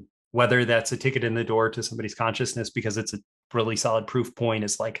 Whether that's a ticket in the door to somebody's consciousness because it's a really solid proof point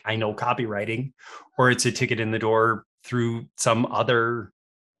is like, I know copywriting, or it's a ticket in the door through some other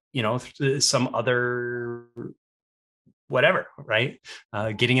whatever, right?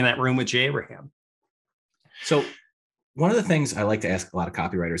 Getting in that room with Jay Abraham. So one of the things I like to ask a lot of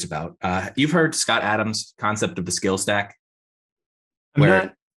copywriters about, you've heard Scott Adams' concept of the skill stack?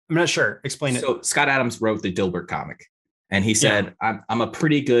 I'm not sure. Explain it. So Scott Adams wrote the Dilbert comic, and he said, I'm a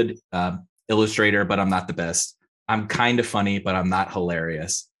pretty good illustrator, but I'm not the best. I'm kind of funny, but I'm not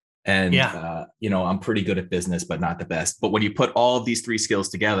hilarious. And, I'm pretty good at business, but not the best. But when you put all of these three skills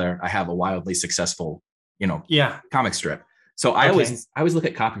together, I have a wildly successful, comic strip. So I always look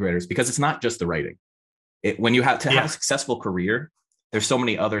at copywriters because it's not just the writing. When you have to have a successful career, there's so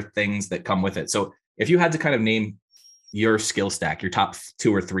many other things that come with it. So if you had to kind of name your skill stack, your top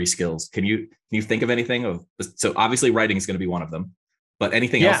 2 or 3 skills, can you think of anything of? So obviously writing is going to be one of them, but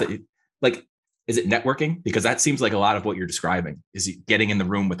anything else that like, is it networking? Because that seems like a lot of what you're describing is getting in the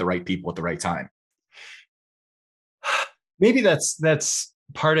room with the right people at the right time. Maybe that's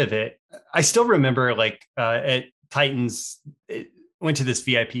part of it. I still remember, like, at Titans, went to this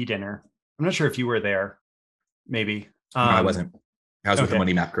VIP dinner. I'm not sure if you were there. Maybe. No, I wasn't. I was with the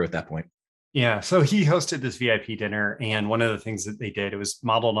Money Map crew at that point. Yeah. So he hosted this VIP dinner. And one of the things that they did, it was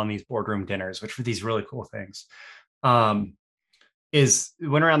modeled on these boardroom dinners, which were these really cool things. Is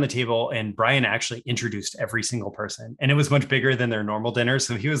went around the table and Brian actually introduced every single person, and it was much bigger than their normal dinner.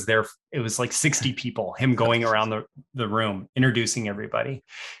 So he was there. It was like 60 people, him going around the room, introducing everybody.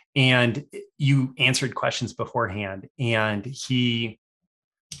 And you answered questions beforehand. And he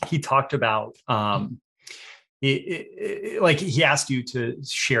talked about, he asked you to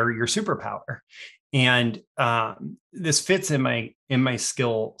share your superpower. And this fits in my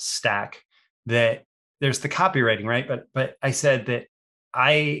skill stack, that there's the copywriting, right? But I said that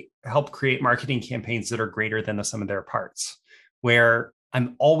I help create marketing campaigns that are greater than the sum of their parts, where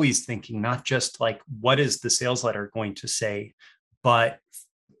I'm always thinking not just like, what is the sales letter going to say, but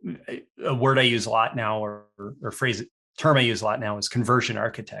a word I use a lot now, or term I use a lot now, is conversion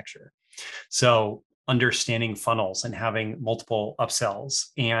architecture. So understanding funnels and having multiple upsells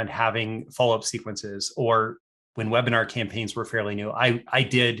and having follow-up sequences, or when webinar campaigns were fairly new,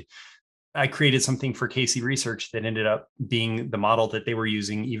 I created something for Casey Research that ended up being the model that they were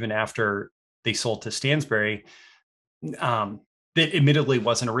using even after they sold to Stansberry. That admittedly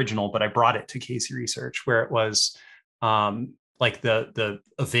wasn't original, but I brought it to Casey Research, where it was like the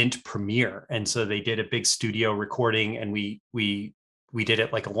event premiere. And so they did a big studio recording, and we did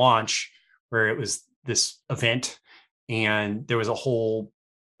it like a launch, where it was this event, and there was a whole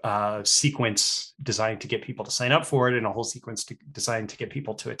sequence designed to get people to sign up for it, and a whole sequence designed to get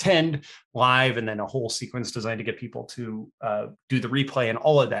people to attend live, and then a whole sequence designed to get people to do the replay and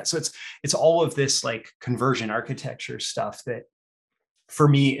all of that. So it's all of this like conversion architecture stuff that for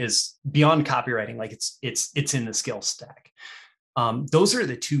me is beyond copywriting. Like it's in the skill stack. Those are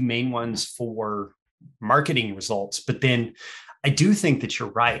the two main ones for marketing results. But then I do think that you're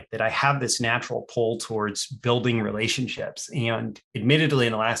right, that I have this natural pull towards building relationships. And admittedly,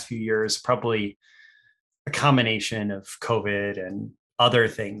 in the last few years, probably a combination of COVID and other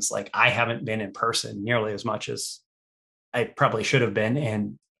things, like I haven't been in person nearly as much as I probably should have been.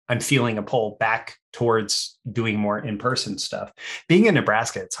 And I'm feeling a pull back towards doing more in-person stuff. Being in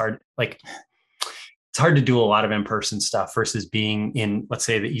Nebraska, it's hard. Like, it's hard to do a lot of in-person stuff versus being in, let's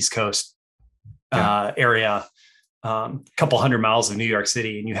say, the East Coast area, couple 100 miles of New York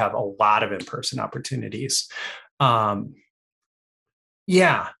City, and you have a lot of in-person opportunities.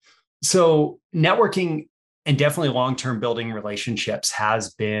 Yeah. So networking and definitely long-term building relationships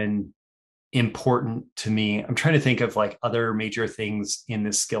has been important to me. I'm trying to think of like other major things in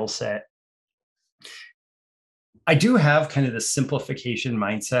this skill set. I do have kind of the simplification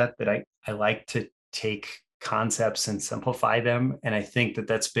mindset that I like to take concepts and simplify them. And I think that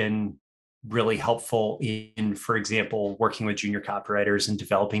that's been really helpful in, for example, working with junior copywriters and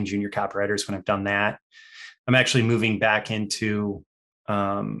developing junior copywriters when I've done that. I'm actually moving back into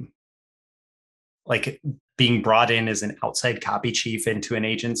like being brought in as an outside copy chief into an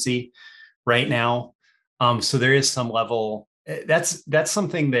agency right now. So there is some level that's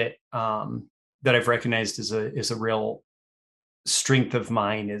something that that I've recognized is a real strength of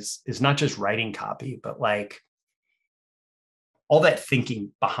mine is not just writing copy, but like all that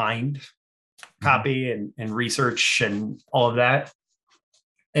thinking behind copy and research and all of that.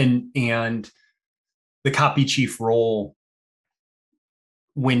 And the copy chief role,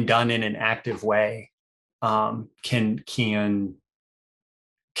 when done in an active way, can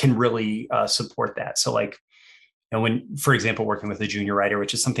really support that. So like, and when, for example, working with a junior writer,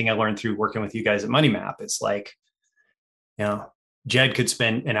 which is something I learned through working with you guys at Money Map, it's like, you know, Jed could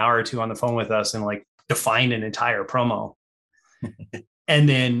spend an hour or two on the phone with us and like define an entire promo and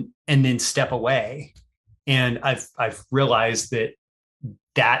then step away. And I've realized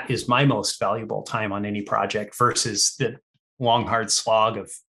that is my most valuable time on any project versus the long, hard slog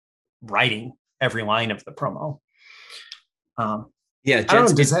of writing every line of the promo.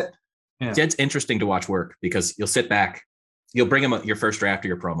 Jed's interesting to watch work because you'll sit back, you'll bring him your first draft of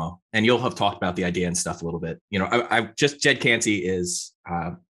your promo, and you'll have talked about the idea and stuff a little bit. You know, Jed Canty is,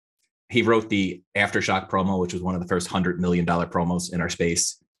 he wrote the Aftershock promo, which was one of the first $100 million promos in our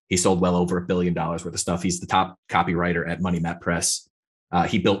space. He sold well over $1 billion worth of stuff. He's the top copywriter at Money Map Press.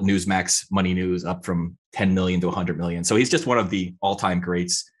 He built Newsmax Money News up from 10 million to 100 million. So he's just one of the all-time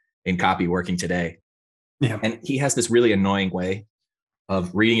greats in copy working today. Yeah. And he has this really annoying way of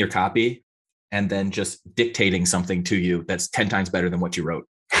reading your copy and then just dictating something to you that's 10 times better than what you wrote.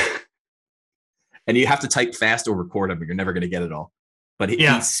 And you have to type fast or record him, or you're never going to get it all. But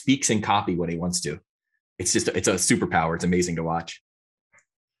he speaks in copy when he wants to. It's a superpower. It's amazing to watch.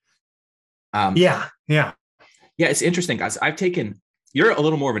 Yeah, it's interesting, guys. You're a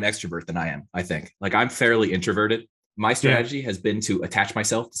little more of an extrovert than I am, I think. Like, I'm fairly introverted. My strategy has been to attach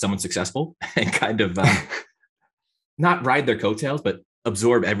myself to someone successful and kind of not ride their coattails, but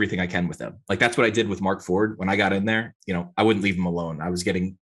absorb everything I can with them. Like, that's what I did with Mark Ford. When I got in there, you know, I wouldn't leave him alone. I was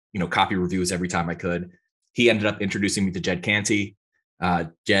getting, you know, copy reviews every time I could. He ended up introducing me to Jed Canty.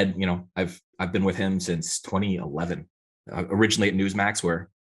 Jed, you know, I've been with him since 2011, originally at Newsmax, where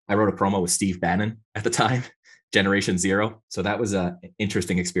I wrote a promo with Steve Bannon at the time, Generation Zero. So that was an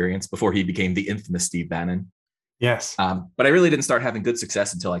interesting experience before he became the infamous Steve Bannon. Yes. But I really didn't start having good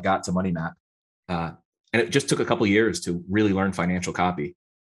success until I got to Money Map. And it just took a couple of years to really learn financial copy.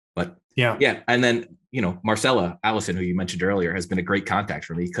 But yeah. And then, you know, Marcella Allison, who you mentioned earlier, has been a great contact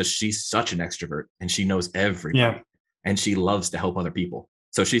for me because she's such an extrovert and she knows everybody and she loves to help other people.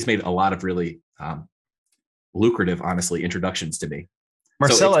 So she's made a lot of really lucrative, honestly, introductions to me.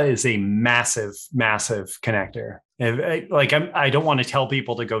 Marcella is a massive, massive connector. I don't want to tell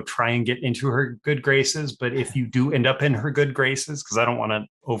people to go try and get into her good graces, but if you do end up in her good graces, because I don't want to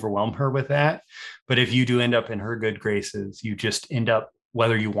overwhelm her with that, but if you do end up in her good graces, you just end up,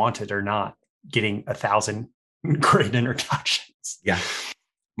 whether you want it or not, getting 1,000 great introductions. Yeah.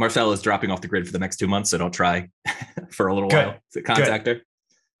 Marcella is dropping off the grid for the next 2 months, so don't try for a little while to contact her.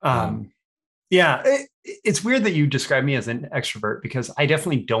 It's weird that you describe me as an extrovert because I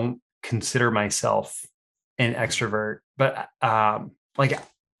definitely don't consider myself an extrovert, but like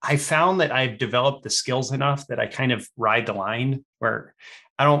I found that I've developed the skills enough that I kind of ride the line where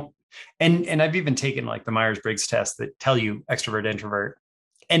I don't, and I've even taken like the Myers-Briggs test that tell you extrovert, introvert,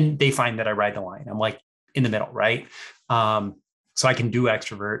 and they find that I ride the line. I'm like in the middle, right? So I can do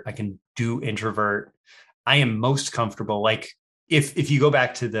extrovert, I can do introvert. I am most comfortable, like if you go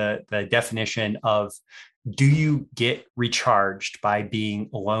back to the definition of, do you get recharged by being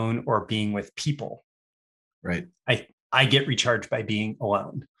alone or being with people? Right. I get recharged by being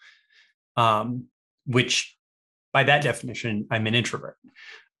alone, which by that definition, I'm an introvert.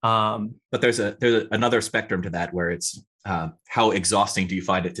 But there's another spectrum to that where it's how exhausting do you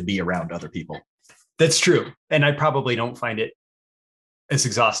find it to be around other people? That's true. And I probably don't find it as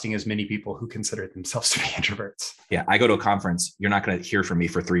exhausting as many people who consider themselves to be introverts. Yeah, I go to a conference. You're not going to hear from me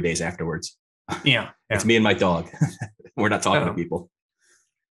for 3 days afterwards. Yeah. It's me and my dog. We're not talking to people.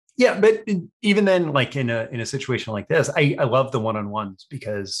 Yeah, but even then, like in a situation like this, I love the one-on-ones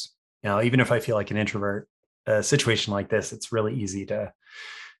because, even if I feel like an introvert, a situation like this, it's really easy to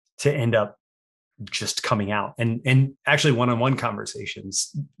end up just coming out. And actually one-on-one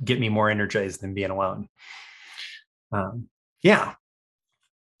conversations get me more energized than being alone. Yeah.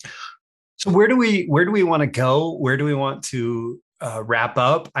 So where do we want to go? Where do we want to wrap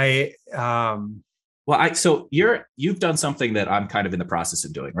up? So you've done something that I'm kind of in the process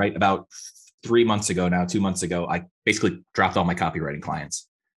of doing, right? About 2 months ago, I basically dropped all my copywriting clients.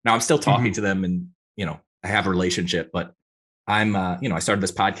 Now I'm still talking to them and, I have a relationship, but I'm, I started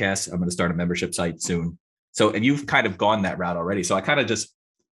this podcast. I'm going to start a membership site soon. So, and you've kind of gone that route already. So I kind of just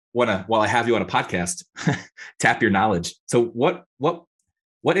want to, while I have you on a podcast, tap your knowledge. So what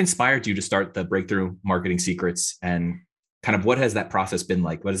inspired you to start the Breakthrough Marketing Secrets, and kind of what has that process been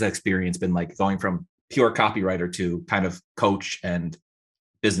like? What has that experience been like, going from pure copywriter to kind of coach and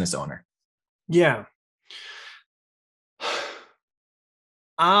business owner? Yeah.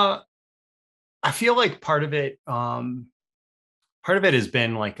 I feel like part of it has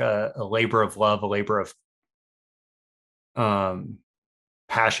been like a labor of love, a labor of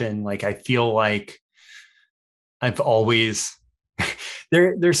passion. Like I feel like I've always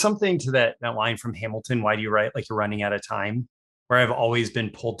there's something to that line from Hamilton, why do you write like you're running out of time, where I've always been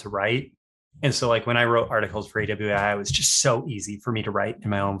pulled to write. And so like when I wrote articles for AWI, it was just so easy for me to write in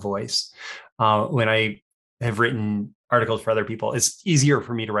my own voice. When I have written articles for other people, it's easier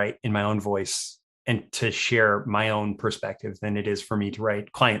for me to write in my own voice and to share my own perspective than it is for me to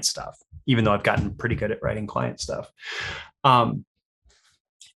write client stuff, even though I've gotten pretty good at writing client stuff. And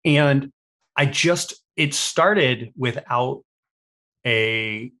it started without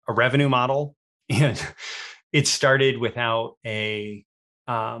a revenue model, and it started without a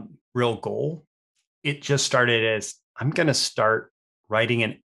real goal. It just started as, I'm going to start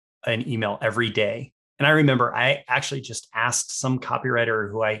writing an email every day. And I remember I actually just asked some copywriter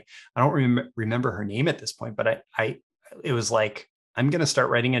who I don't remember her name at this point, but it was like, I'm going to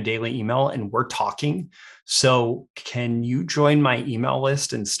start writing a daily email and we're talking. So can you join my email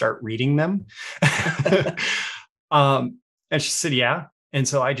list and start reading them? And she said, yeah. And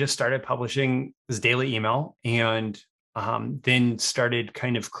so I just started publishing this daily email, and then started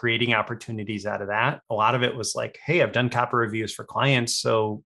kind of creating opportunities out of that. A lot of it was like, hey, I've done copy reviews for clients,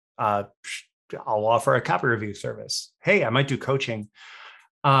 so I'll offer a copy review service. Hey, I might do coaching.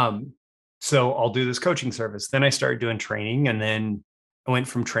 So I'll do this coaching service. Then I started doing training, and then I went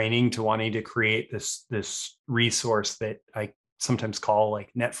from training to wanting to create this resource that I sometimes call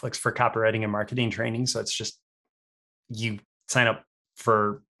like Netflix for copywriting and marketing training. So it's just, you sign up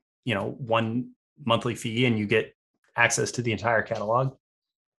for, one monthly fee and you get access to the entire catalog.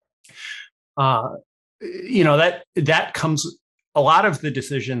 That comes, a lot of the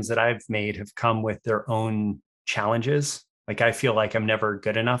decisions that I've made have come with their own challenges. Like I feel like I'm never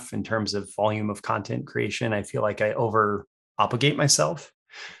good enough in terms of volume of content creation. I feel like I over obligate myself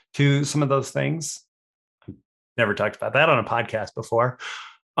to some of those things. Never talked about that on a podcast before.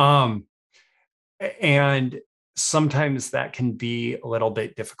 And sometimes that can be a little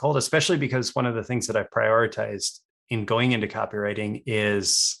bit difficult, especially because one of the things that I've prioritized in going into copywriting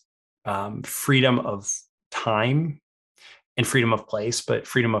is freedom of time and freedom of place, but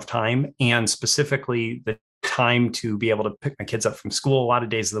freedom of time, and specifically the time to be able to pick my kids up from school a lot of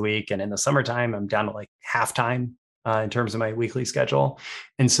days of the week. And in the summertime, I'm down to like half time in terms of my weekly schedule.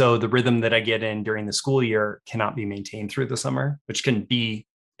 And so the rhythm that I get in during the school year cannot be maintained through the summer, which can be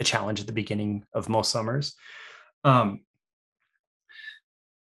a challenge at the beginning of most summers. So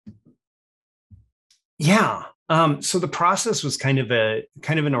the process was kind of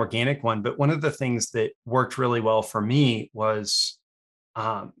an organic one, but one of the things that worked really well for me was,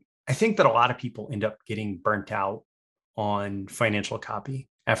 I think that a lot of people end up getting burnt out on financial copy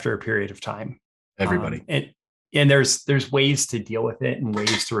after a period of time. Everybody. And there's ways to deal with it and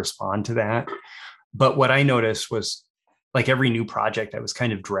ways to respond to that. But what I noticed was, like every new project, I was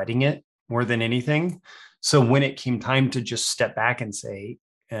kind of dreading it more than anything. So when it came time to just step back and say,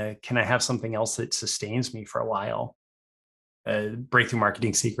 can I have something else that sustains me for a while? Breakthrough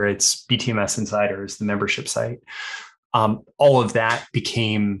Marketing Secrets, BTMS Insiders, the membership site. All of that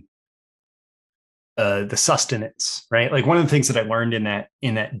became the sustenance, right? Like one of the things that I learned in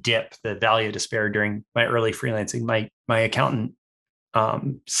that dip, the valley of despair during my early freelancing, my accountant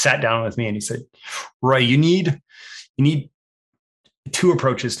sat down with me and he said, Roy, you need two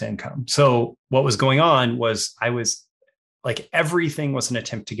approaches to income. So what was going on was I was like, everything was an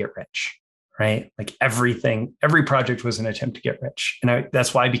attempt to get rich, right? Like everything, every project was an attempt to get rich. And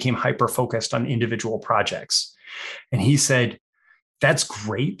that's why I became hyper focused on individual projects. And he said, that's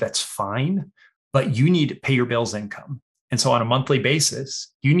great. That's fine. But you need to pay your bills income. And so on a monthly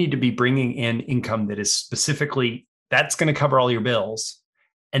basis, you need to be bringing in income that is specifically, that's going to cover all your bills.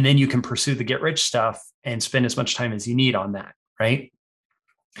 And then you can pursue the get rich stuff and spend as much time as you need on that. Right.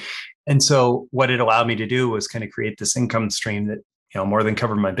 And so what it allowed me to do was kind of create this income stream that, more than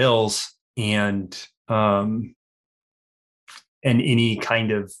covered my bills and any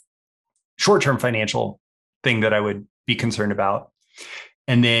kind of short-term financial thing that I would be concerned about.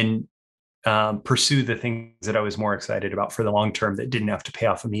 And then pursue the things that I was more excited about for the long term that didn't have to pay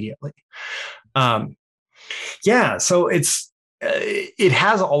off immediately. So it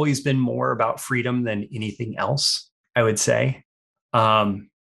has always been more about freedom than anything else, I would say.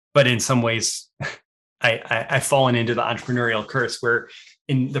 But in some ways, I've fallen into the entrepreneurial curse where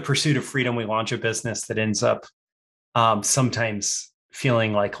in the pursuit of freedom, we launch a business that ends up sometimes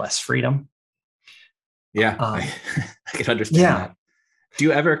feeling like less freedom. Yeah, I can understand that. Do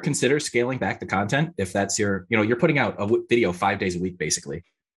you ever consider scaling back the content if that's you're putting out a video 5 days a week, basically,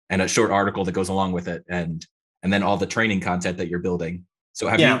 and a short article that goes along with it, and then all the training content that you're building. So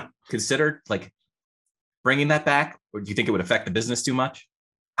have you considered like bringing that back, or do you think it would affect the business too much?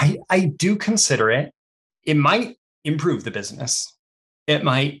 I do consider it. It might improve the business. It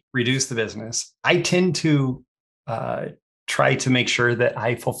might reduce the business. I tend to try to make sure that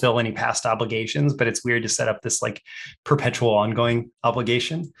I fulfill any past obligations, but it's weird to set up this like perpetual ongoing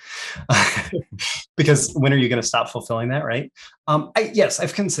obligation because when are you going to stop fulfilling that? Right. Yes,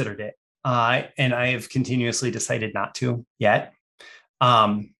 I've considered it. And I have continuously decided not to yet.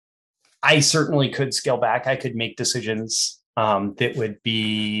 I certainly could scale back. I could make decisions that would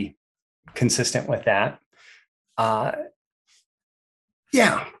be consistent with that.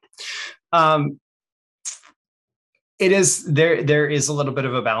 It is there is a little bit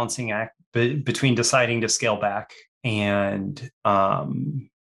of a balancing act between deciding to scale back and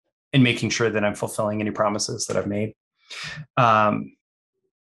making sure that I'm fulfilling any promises that I've made.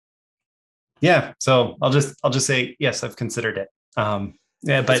 So I'll just say yes, I've considered it.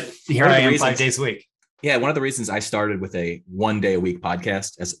 But here I am 5 days a week. Yeah, one of the reasons I started with a 1 day a week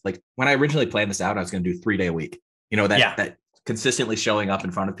podcast, as like when I originally planned this out, I was going to do 3 day a week. That consistently showing up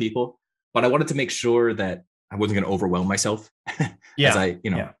in front of people. But I wanted to make sure that I wasn't going to overwhelm myself. As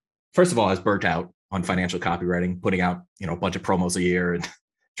first of all, I was burnt out on financial copywriting, putting out a bunch of promos a year and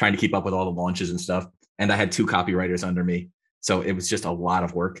trying to keep up with all the launches and stuff. And I had 2 copywriters under me, so it was just a lot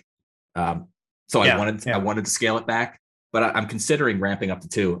of work. I wanted to scale it back. But I'm considering ramping up to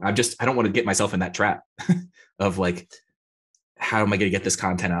 2. I don't want to get myself in that trap of like, how am I going to get this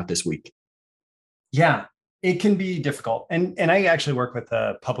content out this week? Yeah, it can be difficult. And I actually work with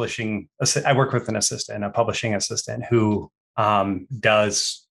a publishing assistant who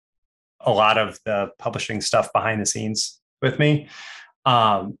does a lot of the publishing stuff behind the scenes with me.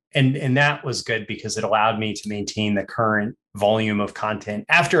 And that was good because it allowed me to maintain the current volume of content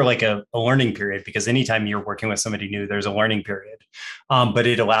after like a learning period, because anytime you're working with somebody new, there's a learning period. But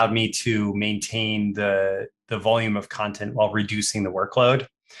it allowed me to maintain the volume of content while reducing the workload.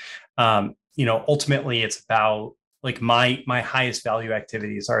 Ultimately it's about like my highest value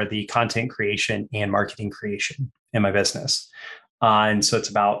activities are the content creation and marketing creation in my business. And so it's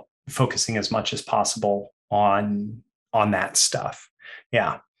about focusing as much as possible on that stuff.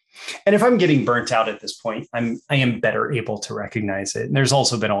 Yeah. And if I'm getting burnt out at this point, I am better able to recognize it. And there's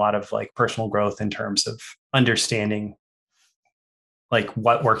also been a lot of like personal growth in terms of understanding like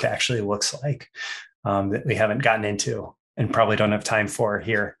what work actually looks like that we haven't gotten into and probably don't have time for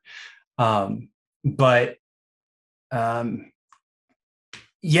here. It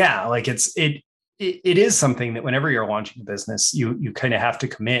is something that whenever you're launching a business, you kind of have to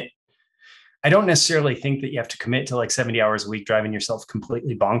commit. I don't necessarily think that you have to commit to like 70 hours a week, driving yourself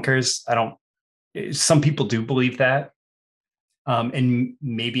completely bonkers. Some people do believe that. And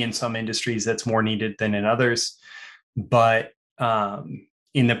maybe in some industries that's more needed than in others. But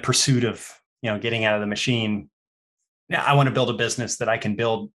in the pursuit of, getting out of the machine, I want to build a business that I can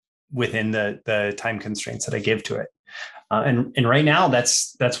build within the time constraints that I give to it. And right now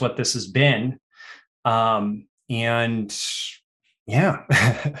that's what this has been.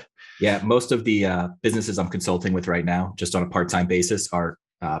 Yeah, most of the businesses I'm consulting with right now, just on a part-time basis, are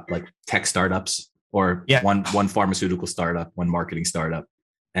like tech startups or one pharmaceutical startup, one marketing startup.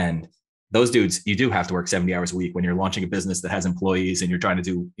 And those dudes, you do have to work 70 hours a week when you're launching a business that has employees and you're trying to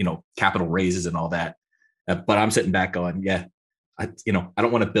do, capital raises and all that. But I'm sitting back going, I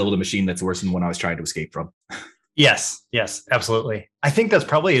don't want to build a machine that's worse than one I was trying to escape from. Yes, absolutely. I think that's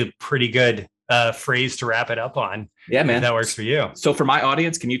probably a pretty good phrase to wrap it up on. Yeah, man. If that works for you. So for my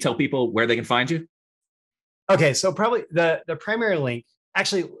audience, can you tell people where they can find you? Okay, so probably the primary link,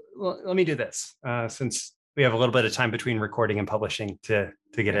 actually, let me do this since we have a little bit of time between recording and publishing to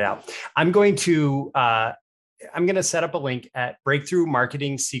get it out. I'm going to set up a link at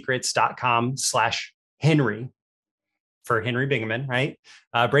breakthroughmarketingsecrets.com/Henry for Henry Bingaman, right?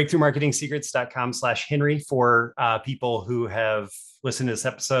 breakthroughmarketingsecrets.com/Henry for people who have listened to this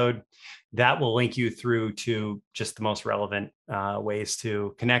episode. That will link you through to just the most relevant ways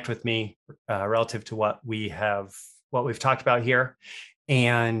to connect with me relative to what we've talked about here.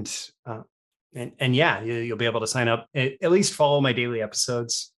 And yeah, you'll be able to sign up, at least follow my daily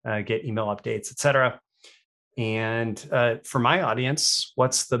episodes, get email updates, etc. And for my audience,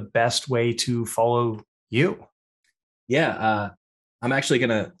 what's the best way to follow you? Yeah, I'm actually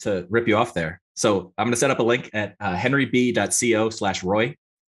going to rip you off there. So I'm going to set up a link at henryb.co/Roy.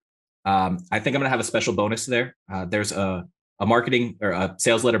 I think I'm going to have a special bonus there. There's a marketing or a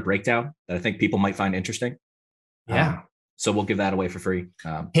sales letter breakdown that I think people might find interesting. Yeah. So we'll give that away for free.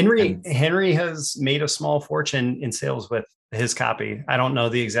 Henry has made a small fortune in sales with his copy. I don't know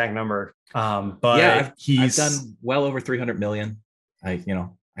the exact number, but yeah, I've done well over 300 million. I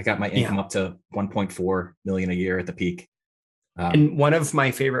got my income up to 1.4 million a year at the peak. And one of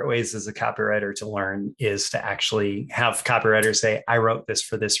my favorite ways as a copywriter to learn is to actually have copywriters say, I wrote this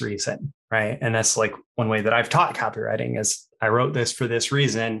for this reason, right? And that's like one way that I've taught copywriting is I wrote this for this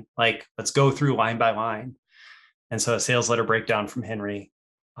reason. Like, let's go through line by line. And so a sales letter breakdown from Henry.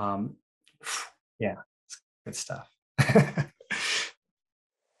 It's good stuff.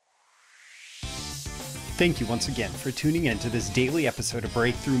 Thank you once again for tuning in to this daily episode of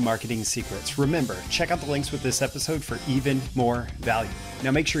Breakthrough Marketing Secrets. Remember, check out the links with this episode for even more value. Now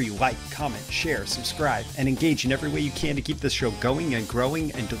make sure you like, comment, share, subscribe, and engage in every way you can to keep this show going and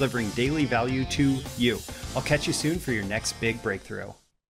growing and delivering daily value to you. I'll catch you soon for your next big breakthrough.